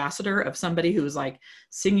brand ambassador of somebody who's like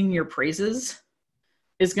singing your praises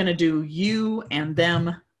is going to do you and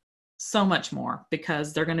them so much more,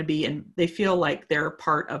 because they're going to be they feel like they're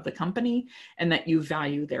part of the company and that you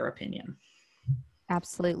value their opinion.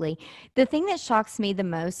 Absolutely. The thing that shocks me the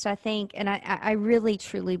most, I think, and I really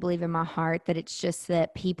truly believe in my heart that it's just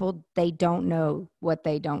that people, they don't know what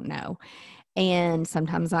they don't know. And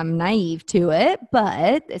sometimes I'm naive to it,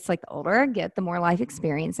 but it's like the older I get, the more life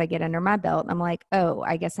experience I get under my belt. And I'm like, oh,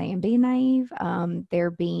 I guess I am being naive.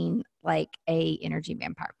 They're being like a energy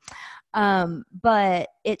vampire. But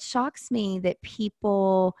it shocks me that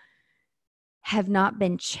people have not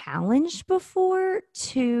been challenged before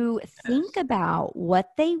to think about what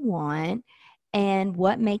they want and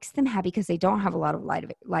what makes them happy, because they don't have a lot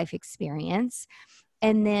of life experience.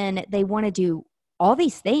 And then they want to do all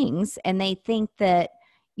these things and they think that,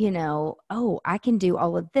 oh, I can do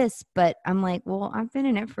all of this. But I'm like, well, I've been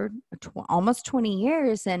in it for almost 20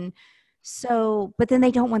 years. And so, but then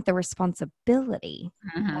they don't want the responsibility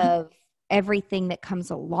of everything that comes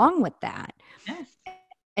along with that. Yes.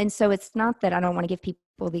 And so it's not that I don't want to give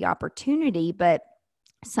people the opportunity, but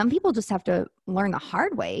some people just have to learn the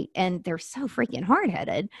hard way and they're so freaking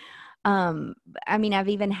hard-headed. I mean, I've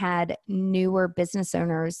even had newer business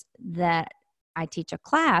owners that I teach a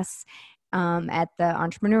class at the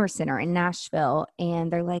Entrepreneur Center in Nashville.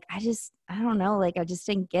 And they're like, I don't know, like, I just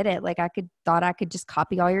didn't get it. Like thought I could just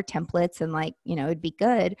copy all your templates and like, it'd be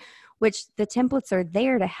good, which the templates are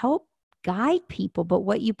there to help guide people. But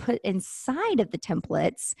what you put inside of the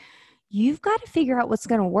templates, you've got to figure out what's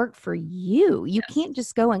going to work for you. You can't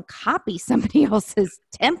just go and copy somebody else's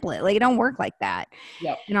template. Like, it don't work like that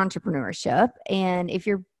in entrepreneurship. And if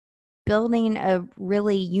you're building a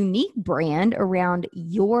really unique brand around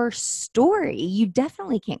your story, you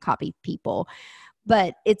definitely can't copy people.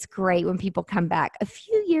 But it's great when people come back a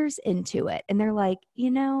few years into it and they're like,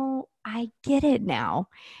 I get it now,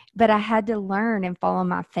 but I had to learn and follow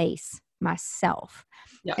my face myself.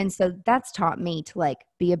 Yep. And so that's taught me to like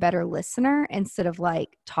be a better listener instead of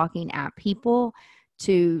like talking at people,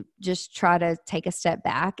 to just try to take a step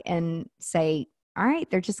back and say, all right,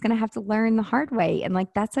 they're just going to have to learn the hard way. And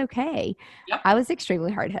like, that's okay. Yep. I was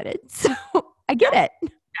extremely hard-headed, so I get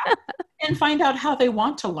it. And find out how they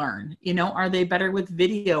want to learn. Are they better with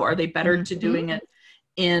video? Are they better to doing it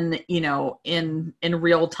in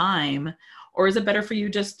real time? Or is it better for you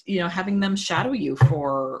just, having them shadow you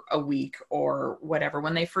for a week or whatever?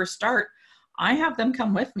 When they first start, I have them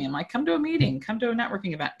come with me. I'm like, come to a meeting, come to a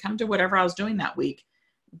networking event, come to whatever I was doing that week.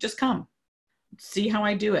 Just come, see how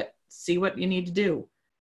I do it, see what you need to do,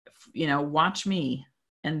 watch me.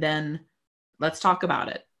 And then let's talk about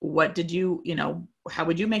it. What did you, how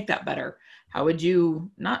would you make that better? How would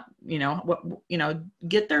you not,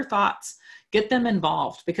 get their thoughts, get them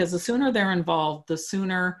involved, because the sooner they're involved, the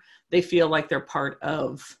sooner they feel like they're part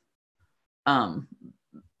of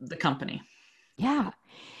the company. Yeah.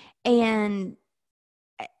 And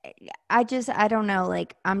I don't know,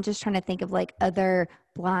 like, I'm just trying to think of like other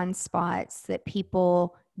blind spots that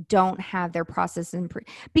people don't have their process in,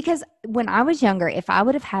 because when I was younger, if I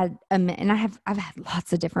would have had and I've had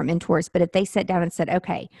lots of different mentors, but if they sat down and said,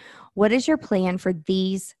 okay, what is your plan for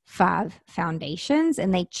these 5 foundations?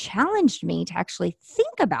 And they challenged me to actually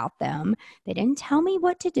think about them. They didn't tell me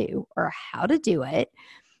what to do or how to do it.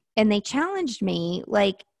 And they challenged me,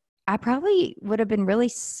 like, I probably would have been really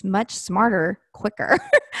much smarter, quicker,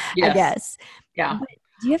 I guess. Yeah. But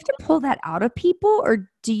do you have to pull that out of people, or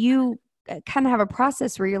do you kind of have a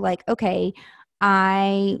process where you're like, okay,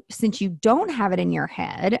 since you don't have it in your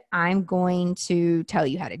head, I'm going to tell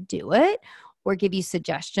you how to do it or give you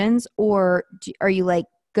suggestions? Or are you like,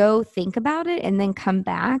 go think about it and then come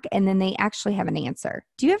back and then they actually have an answer?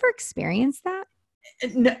 Do you ever experience that?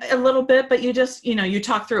 A little bit, but you just, you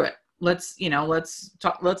talk through it. Let's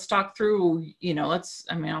talk through,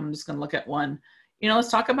 I'm just going to look at one, let's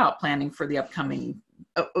talk about planning for the upcoming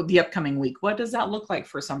week. What does that look like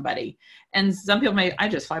for somebody? And some people I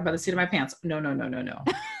just fly by the seat of my pants. No. No.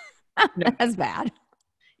 That's bad.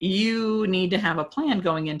 You need to have a plan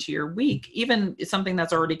going into your week, even something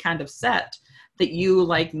that's already kind of set, that you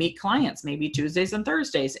like meet clients, maybe Tuesdays and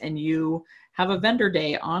Thursdays, and you have a vendor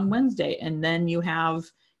day on Wednesday. And then you have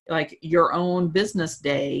like your own business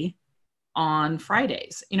day on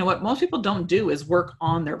Fridays. What most people don't do is work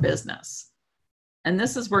on their business. And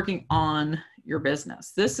this is working on your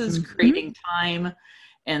business. This is creating time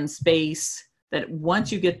and space that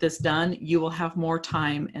once you get this done, you will have more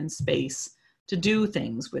time and space to do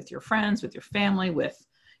things with your friends, with your family, with,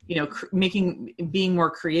 being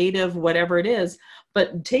more creative, whatever it is.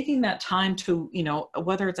 But taking that time to,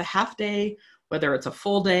 whether it's a half day, whether it's a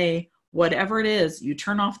full day, whatever it is, you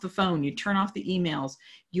turn off the phone, you turn off the emails,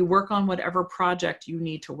 you work on whatever project you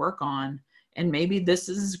need to work on. And maybe this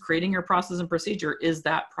is creating your process and procedure is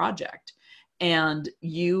that project. And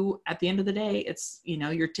you, at the end of the day, it's,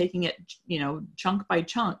 you're taking it, chunk by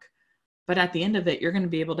chunk, but at the end of it, you're going to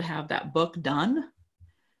be able to have that book done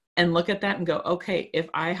and look at that and go, okay, if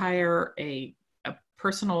I hire a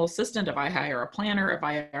personal assistant, if I hire a planner, if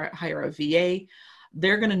I hire a VA,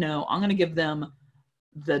 they're going to know, I'm going to give them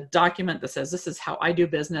the document that says, this is how I do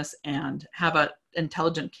business, and have a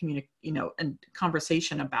intelligent and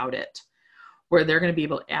conversation about it, where they're going to be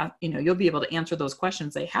able to, you'll be able to answer those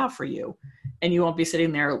questions they have for you. And you won't be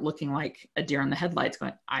sitting there looking like a deer in the headlights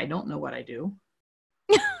going, I don't know what I do.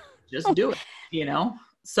 Just do it,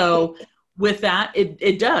 So with that,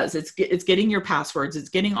 it does. It's getting your passwords. It's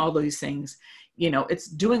getting all those things, it's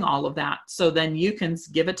doing all of that. So then you can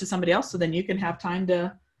give it to somebody else. So then you can have time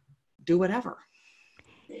to do whatever.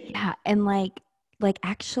 Yeah. And like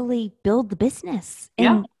actually build the business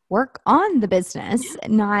and work on the business.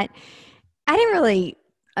 I didn't really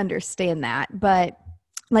understand that, but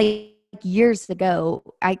like years ago,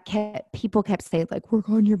 people kept saying like, work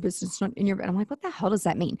on your business, not in your bed. I'm like, what the hell does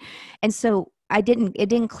that mean? And so it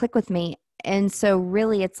didn't click with me. And so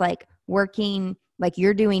really it's like working, like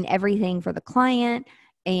you're doing everything for the client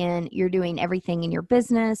and you're doing everything in your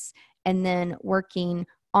business, and then working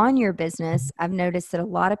on your business. I've noticed that a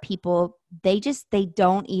lot of people, they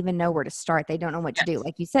don't even know where to start. They don't know what to do.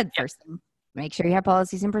 Like you said, first thing, make sure you have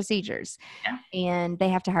policies and procedures. And they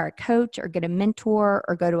have to hire a coach or get a mentor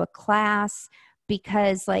or go to a class,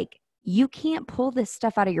 because like you can't pull this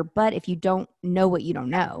stuff out of your butt if you don't know what you don't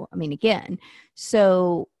know. I mean, again,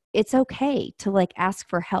 so it's okay to like ask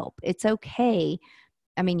for help. It's okay.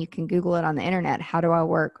 I mean, you can Google it on the internet. How do I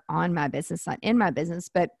work on my business, not in my business?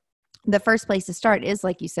 But the first place to start is,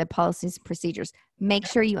 like you said, policies and procedures. Make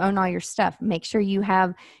sure you own all your stuff. Make sure you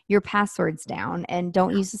have your passwords down, and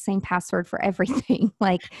don't use the same password for everything.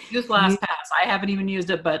 Like use LastPass. I haven't even used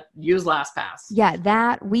it, but use LastPass.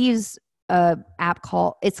 Yeah, we use a app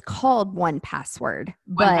called 1Password,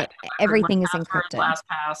 but everything is encrypted.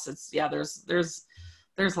 LastPass.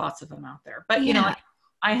 There's lots of them out there. But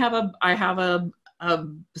I have a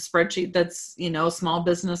spreadsheet that's, small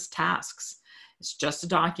business tasks. It's just a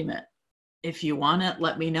document. If you want it,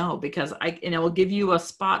 let me know, because it will give you a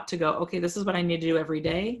spot to go, okay, this is what I need to do every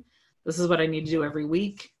day. This is what I need to do every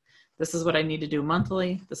week. This is what I need to do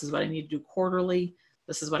monthly. This is what I need to do quarterly.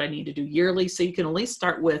 This is what I need to do yearly. So you can at least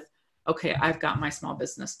start with, okay, I've got my small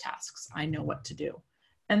business tasks. I know what to do.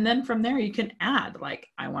 And then from there you can add, like,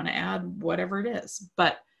 I want to add whatever it is.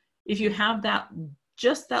 But if you have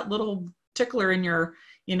just that little tickler in your,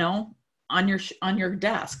 on your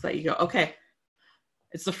desk that you go, okay,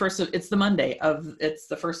 it's the first Monday it's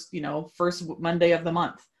the first Monday of the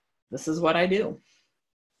month. This is what I do.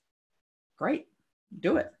 Great.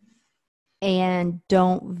 Do it. And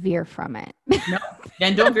don't veer from it. No,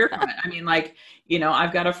 and don't veer from it. I mean, like,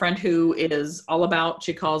 I've got a friend who is all about,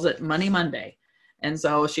 she calls it Money Monday. And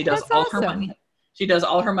so she does her money. She does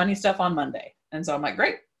all her money stuff on Monday. And so I'm like,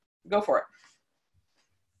 great, go for it.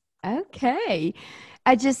 Okay.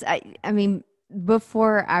 I mean,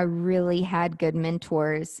 before I really had good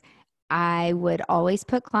mentors, I would always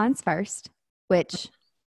put clients first, which,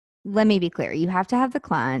 let me be clear, you have to have the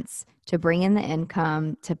clients to bring in the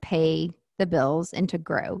income, to pay the bills, and to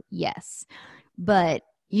grow. Yes. But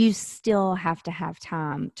you still have to have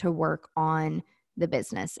time to work on the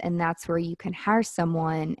business. And that's where you can hire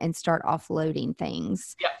someone and start offloading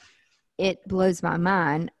things. Yeah. It blows my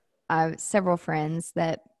mind. I have several friends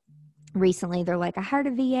that recently, they're like, I hired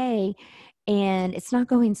a VA and it's not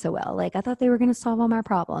going so well. Like, I thought they were going to solve all my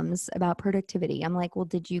problems about productivity. I'm like, well,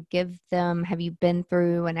 have you been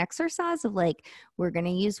through an exercise of like, we're going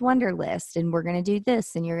to use Wunderlist and we're going to do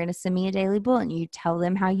this and you're going to send me a daily bulletin and you tell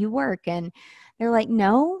them how you work? And they're like,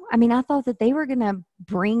 no. I mean, I thought that they were going to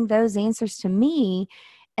bring those answers to me.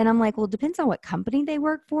 And I'm like, well, it depends on what company they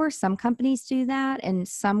work for. Some companies do that, and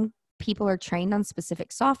some people are trained on specific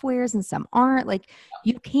softwares and some aren't. Like,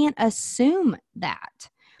 you can't assume that.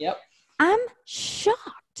 Yep. I'm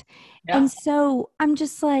shocked. Yeah. And so I'm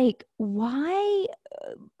just like, why?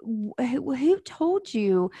 Who told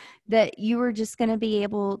you that you were just going to be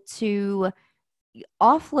able to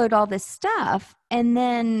offload all this stuff and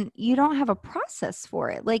then you don't have a process for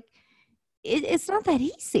it? Like, it's not that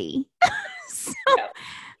easy. So, yeah.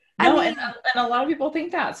 No, and a lot of people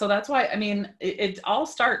think that. So that's why, I mean, it all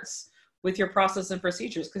starts with your process and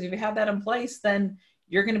procedures, because if you have that in place, then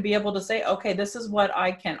you're going to be able to say, okay, this is what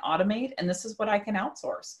I can automate and this is what I can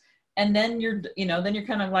outsource. And then you're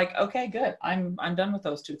kind of like, okay, good. I'm done with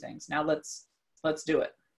those two things. Now let's do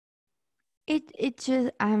it. It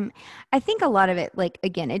just, I think a lot of it, like,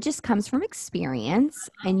 again, it just comes from experience,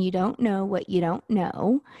 and you don't know what you don't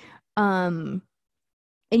know. And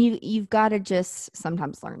you've got to just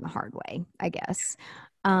sometimes learn the hard way, I guess.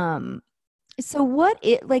 So what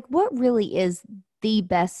really is the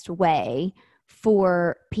best way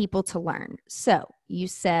for people to learn? So you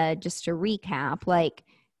said, just to recap, like,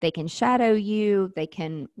 they can shadow you, they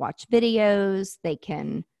can watch videos, they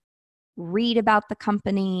can read about the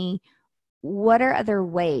company. What are other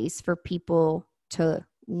ways for people to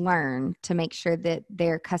learn to make sure that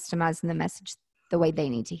they're customizing the message the way they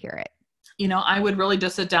need to hear it? I would really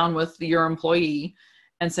just sit down with your employee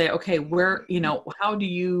and say, okay, how do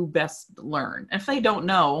you best learn? If they don't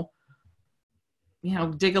know,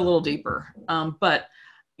 dig a little deeper. But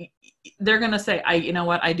they're going to say, you know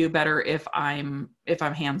what, I do better if I'm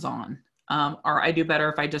hands-on, or I do better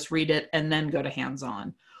if I just read it and then go to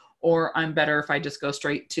hands-on, or I'm better if I just go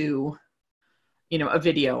straight to, a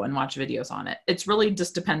video and watch videos on it. It's really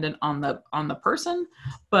just dependent on the person,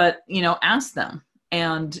 but, ask them.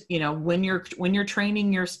 And, when you're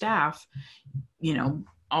training your staff,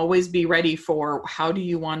 always be ready for, how do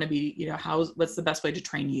you want to be, what's the best way to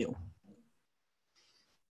train you?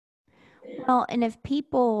 Well, and if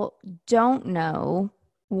people don't know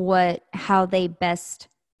how they best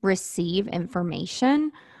receive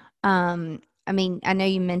information, I know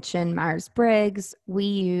you mentioned Myers-Briggs. We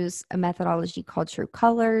use a methodology called True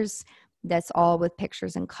Colors. That's all with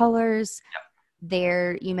pictures and colors. Yep.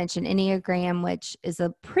 There, you mentioned Enneagram, which is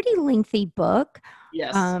a pretty lengthy book.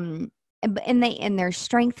 Yes. And there's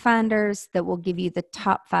strength finders that will give you the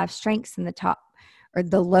top 5 strengths and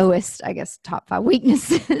the lowest, I guess, top 5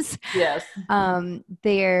 weaknesses. Yes.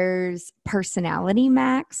 There's Personality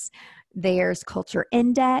Max. There's Culture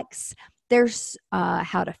Index. There's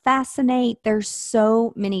How to Fascinate. There's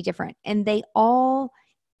so many different, and they all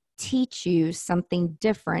teach you something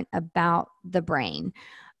different about the brain.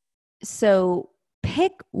 So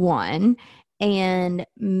pick one and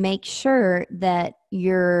make sure that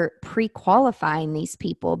you're pre-qualifying these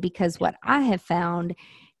people, because what I have found,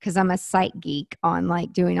 because I'm a psych geek on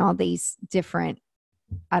like doing all these different,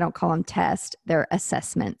 I don't call them tests, they're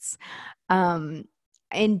assessments. And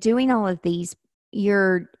doing all of these,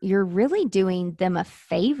 you're really doing them a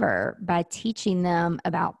favor by teaching them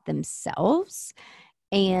about themselves.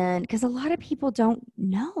 And because a lot of people don't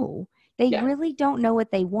know, they really don't know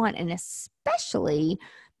what they want. And especially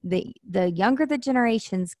the younger the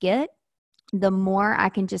generations get, the more I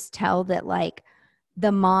can just tell that like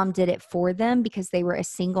the mom did it for them because they were a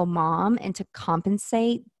single mom, and to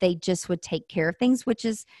compensate, they just would take care of things, which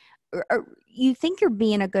is, you think you're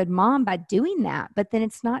being a good mom by doing that, but then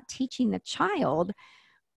it's not teaching the child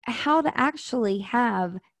how to actually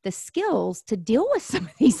have the skills to deal with some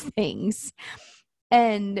of these things.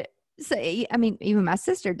 And so, even my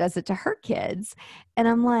sister does it to her kids. And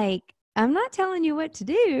I'm like, I'm not telling you what to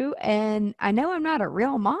do. And I know I'm not a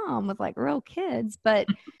real mom with like real kids, but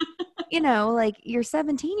like your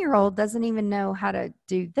 17-year-old doesn't even know how to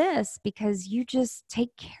do this because you just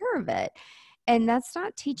take care of it. And that's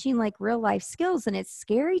not teaching like real life skills. And it's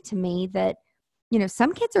scary to me that,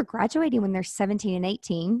 some kids are graduating when they're 17 and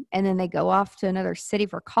 18, and then they go off to another city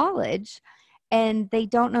for college, and they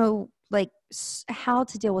don't know like how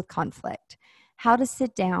to deal with conflict, how to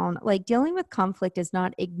sit down. Like, dealing with conflict is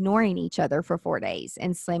not ignoring each other for 4 days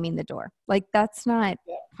and slamming the door. Like, that's not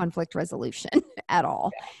conflict resolution at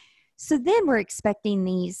all. Yeah. So then we're expecting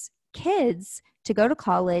these kids to go to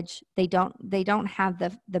college. They don't have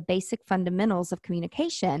the basic fundamentals of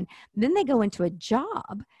communication. Then they go into a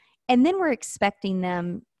job, and then we're expecting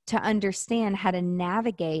them to understand how to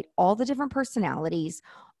navigate all the different personalities,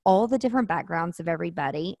 all the different backgrounds of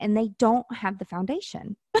everybody, and they don't have the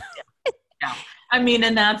foundation. Yeah.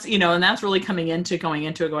 And that's, and that's really going into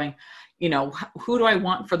it, who do I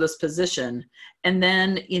want for this position? And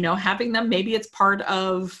then, having them, maybe it's part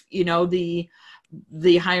of,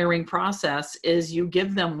 the hiring process is you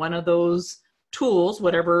give them one of those tools,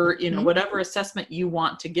 whatever, whatever assessment you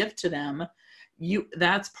want to give to them,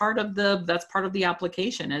 that's part of the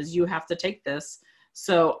application, is you have to take this.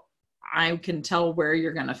 So I can tell where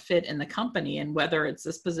you're going to fit in the company, and whether it's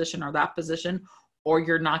this position or that position, or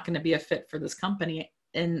you're not going to be a fit for this company.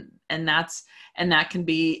 And that can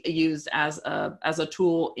be used as a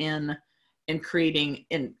tool in creating,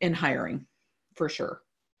 in hiring, for sure.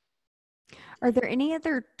 Are there any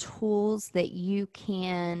other tools that you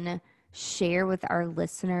can share with our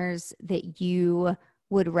listeners that you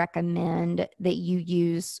would recommend that you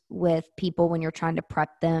use with people when you're trying to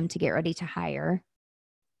prep them to get ready to hire?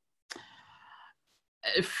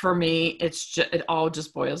 For me, it all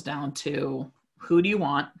just boils down to, who do you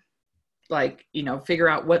want? Like, figure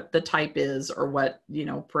out what the type is, or what,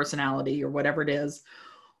 personality or whatever it is.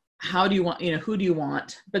 How do you want, who do you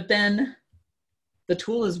want? But then the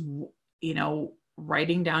tool is,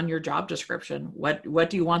 writing down your job description. What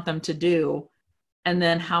do you want them to do? And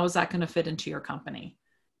then how is that going to fit into your company?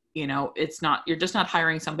 You're just not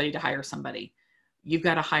hiring somebody to hire somebody. You've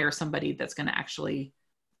got to hire somebody that's going to actually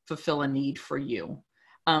fulfill a need for you.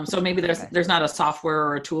 So maybe there's not a software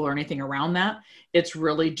or a tool or anything around that. It's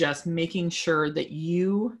really just making sure that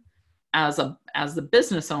you, as the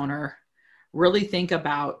business owner, really think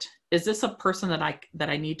about, is this a person that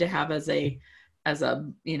I need to have as a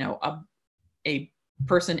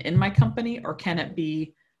person in my company, or can it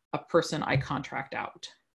be a person I contract out?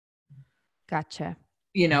 Gotcha.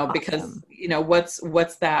 Because,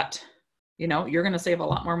 what's that, you're going to save a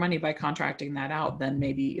lot more money by contracting that out than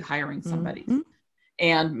maybe hiring somebody. Mm-hmm.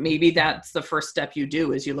 And maybe that's the first step you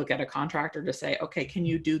do is you look at a contractor to say, okay, can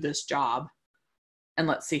you do this job? And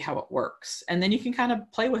let's see how it works. And then you can kind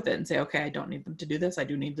of play with it and say, okay, I don't need them to do this. I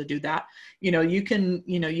do need to do that. You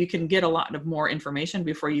can get a lot of more information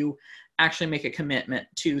before you actually make a commitment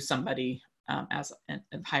to somebody as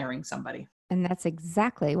hiring somebody. And that's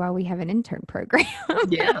exactly why we have an intern program.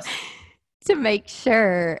 Yes. To make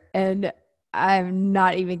sure. And I'm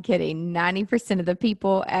not even kidding. 90% of the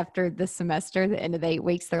people after the semester, the end of the 8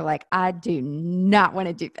 weeks, they're like, I do not want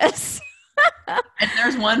to do this. And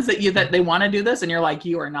there's ones that they want to do this, and you're like,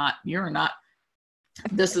 you're not,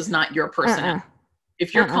 this is not your person.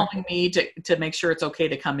 If you're calling me to make sure it's okay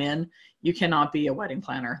to come in, you cannot be a wedding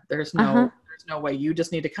planner. There's no way. You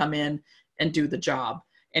just need to come in and do the job.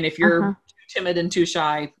 And if you're too timid and too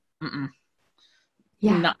shy,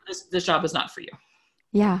 this job is not for you.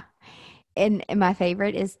 Yeah. And my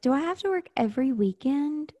favorite is, do I have to work every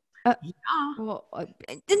weekend? Yeah. Well,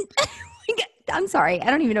 I'm sorry. I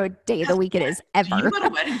don't even know what day of the week it is ever. Do you go to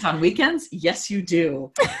weddings on weekends? Yes, you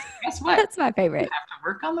do. Guess what? That's my favorite. You have to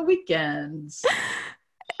work on the weekends.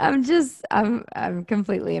 I'm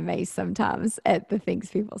completely amazed sometimes at the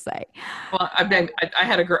things people say. Well, I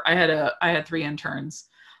had 3 interns,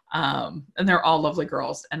 and they're all lovely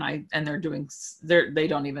girls, and they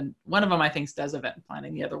don't even, one of them I think does event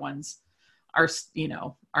planning. The other ones are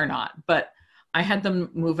not, but I had them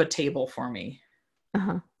move a table for me.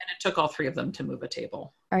 And it took all 3 of them to move a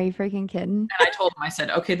table. Are you freaking kidding? And I told them, I said,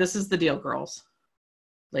 okay, this is the deal, girls,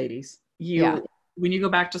 ladies. When you go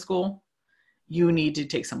back to school, you need to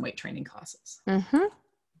take some weight training classes.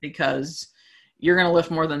 Because you're going to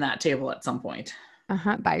lift more than that table at some point.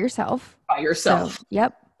 By yourself. So,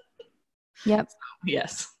 yep. So,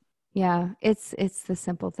 yes. Yeah. It's the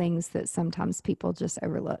simple things that sometimes people just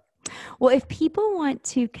overlook. Well, if people want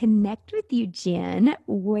to connect with you, Jen,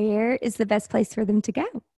 where is the best place for them to go?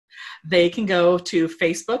 They can go to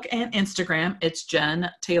Facebook and Instagram. It's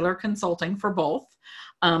Jen Taylor Consulting for both.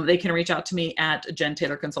 They can reach out to me at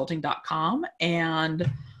jentaylorconsulting.com,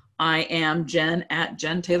 and I am Jen at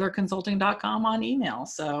jentaylorconsulting.com on email.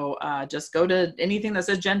 So just go to anything that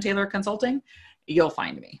says Jen Taylor Consulting, you'll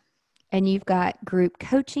find me. And you've got group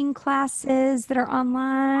coaching classes that are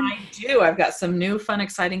online? I do. I've got some new, fun,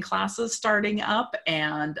 exciting classes starting up.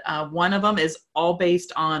 And one of them is all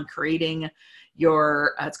based on creating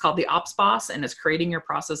your, it's called the Ops Boss, and it's creating your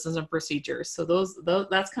processes and procedures. So those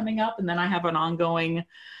that's coming up. And then I have an ongoing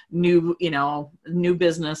new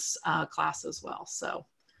business class as well. So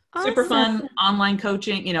awesome. Super fun online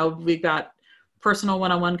coaching. We've got personal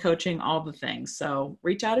one-on-one coaching, all the things. So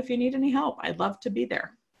reach out if you need any help. I'd love to be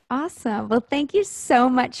there. Awesome. Well, thank you so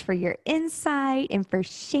much for your insight and for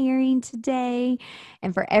sharing today.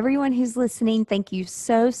 And for everyone who's listening, thank you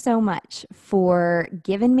so, so much for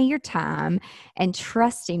giving me your time and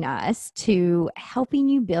trusting us to helping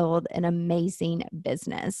you build an amazing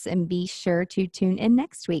business. And be sure to tune in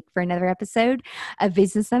next week for another episode of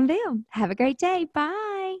Business Unveiled. Have a great day.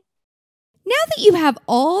 Bye. Now that you have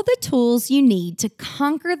all the tools you need to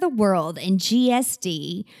conquer the world in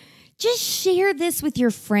GSD, just share this with your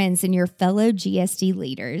friends and your fellow GSD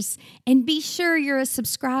leaders, and be sure you're a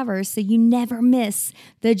subscriber so you never miss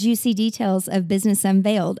the juicy details of Business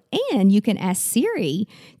Unveiled. And you can ask Siri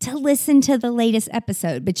to listen to the latest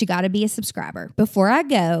episode, but you got to be a subscriber. Before I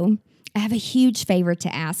go, I have a huge favor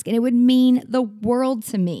to ask, and it would mean the world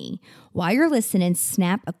to me. While you're listening,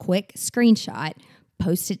 snap a quick screenshot,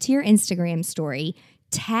 post it to your Instagram story,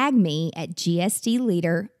 tag me at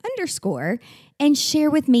GSDleader_, and share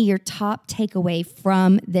with me your top takeaway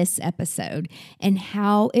from this episode and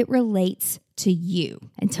how it relates to you.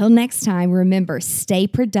 Until next time, remember, stay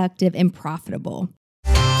productive and profitable.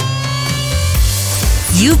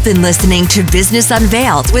 You've been listening to Business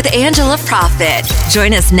Unveiled with Angela Proffitt.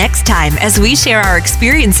 Join us next time as we share our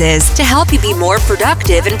experiences to help you be more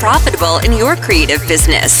productive and profitable in your creative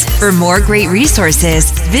business. For more great resources,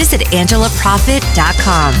 visit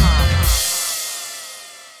angelaproffitt.com.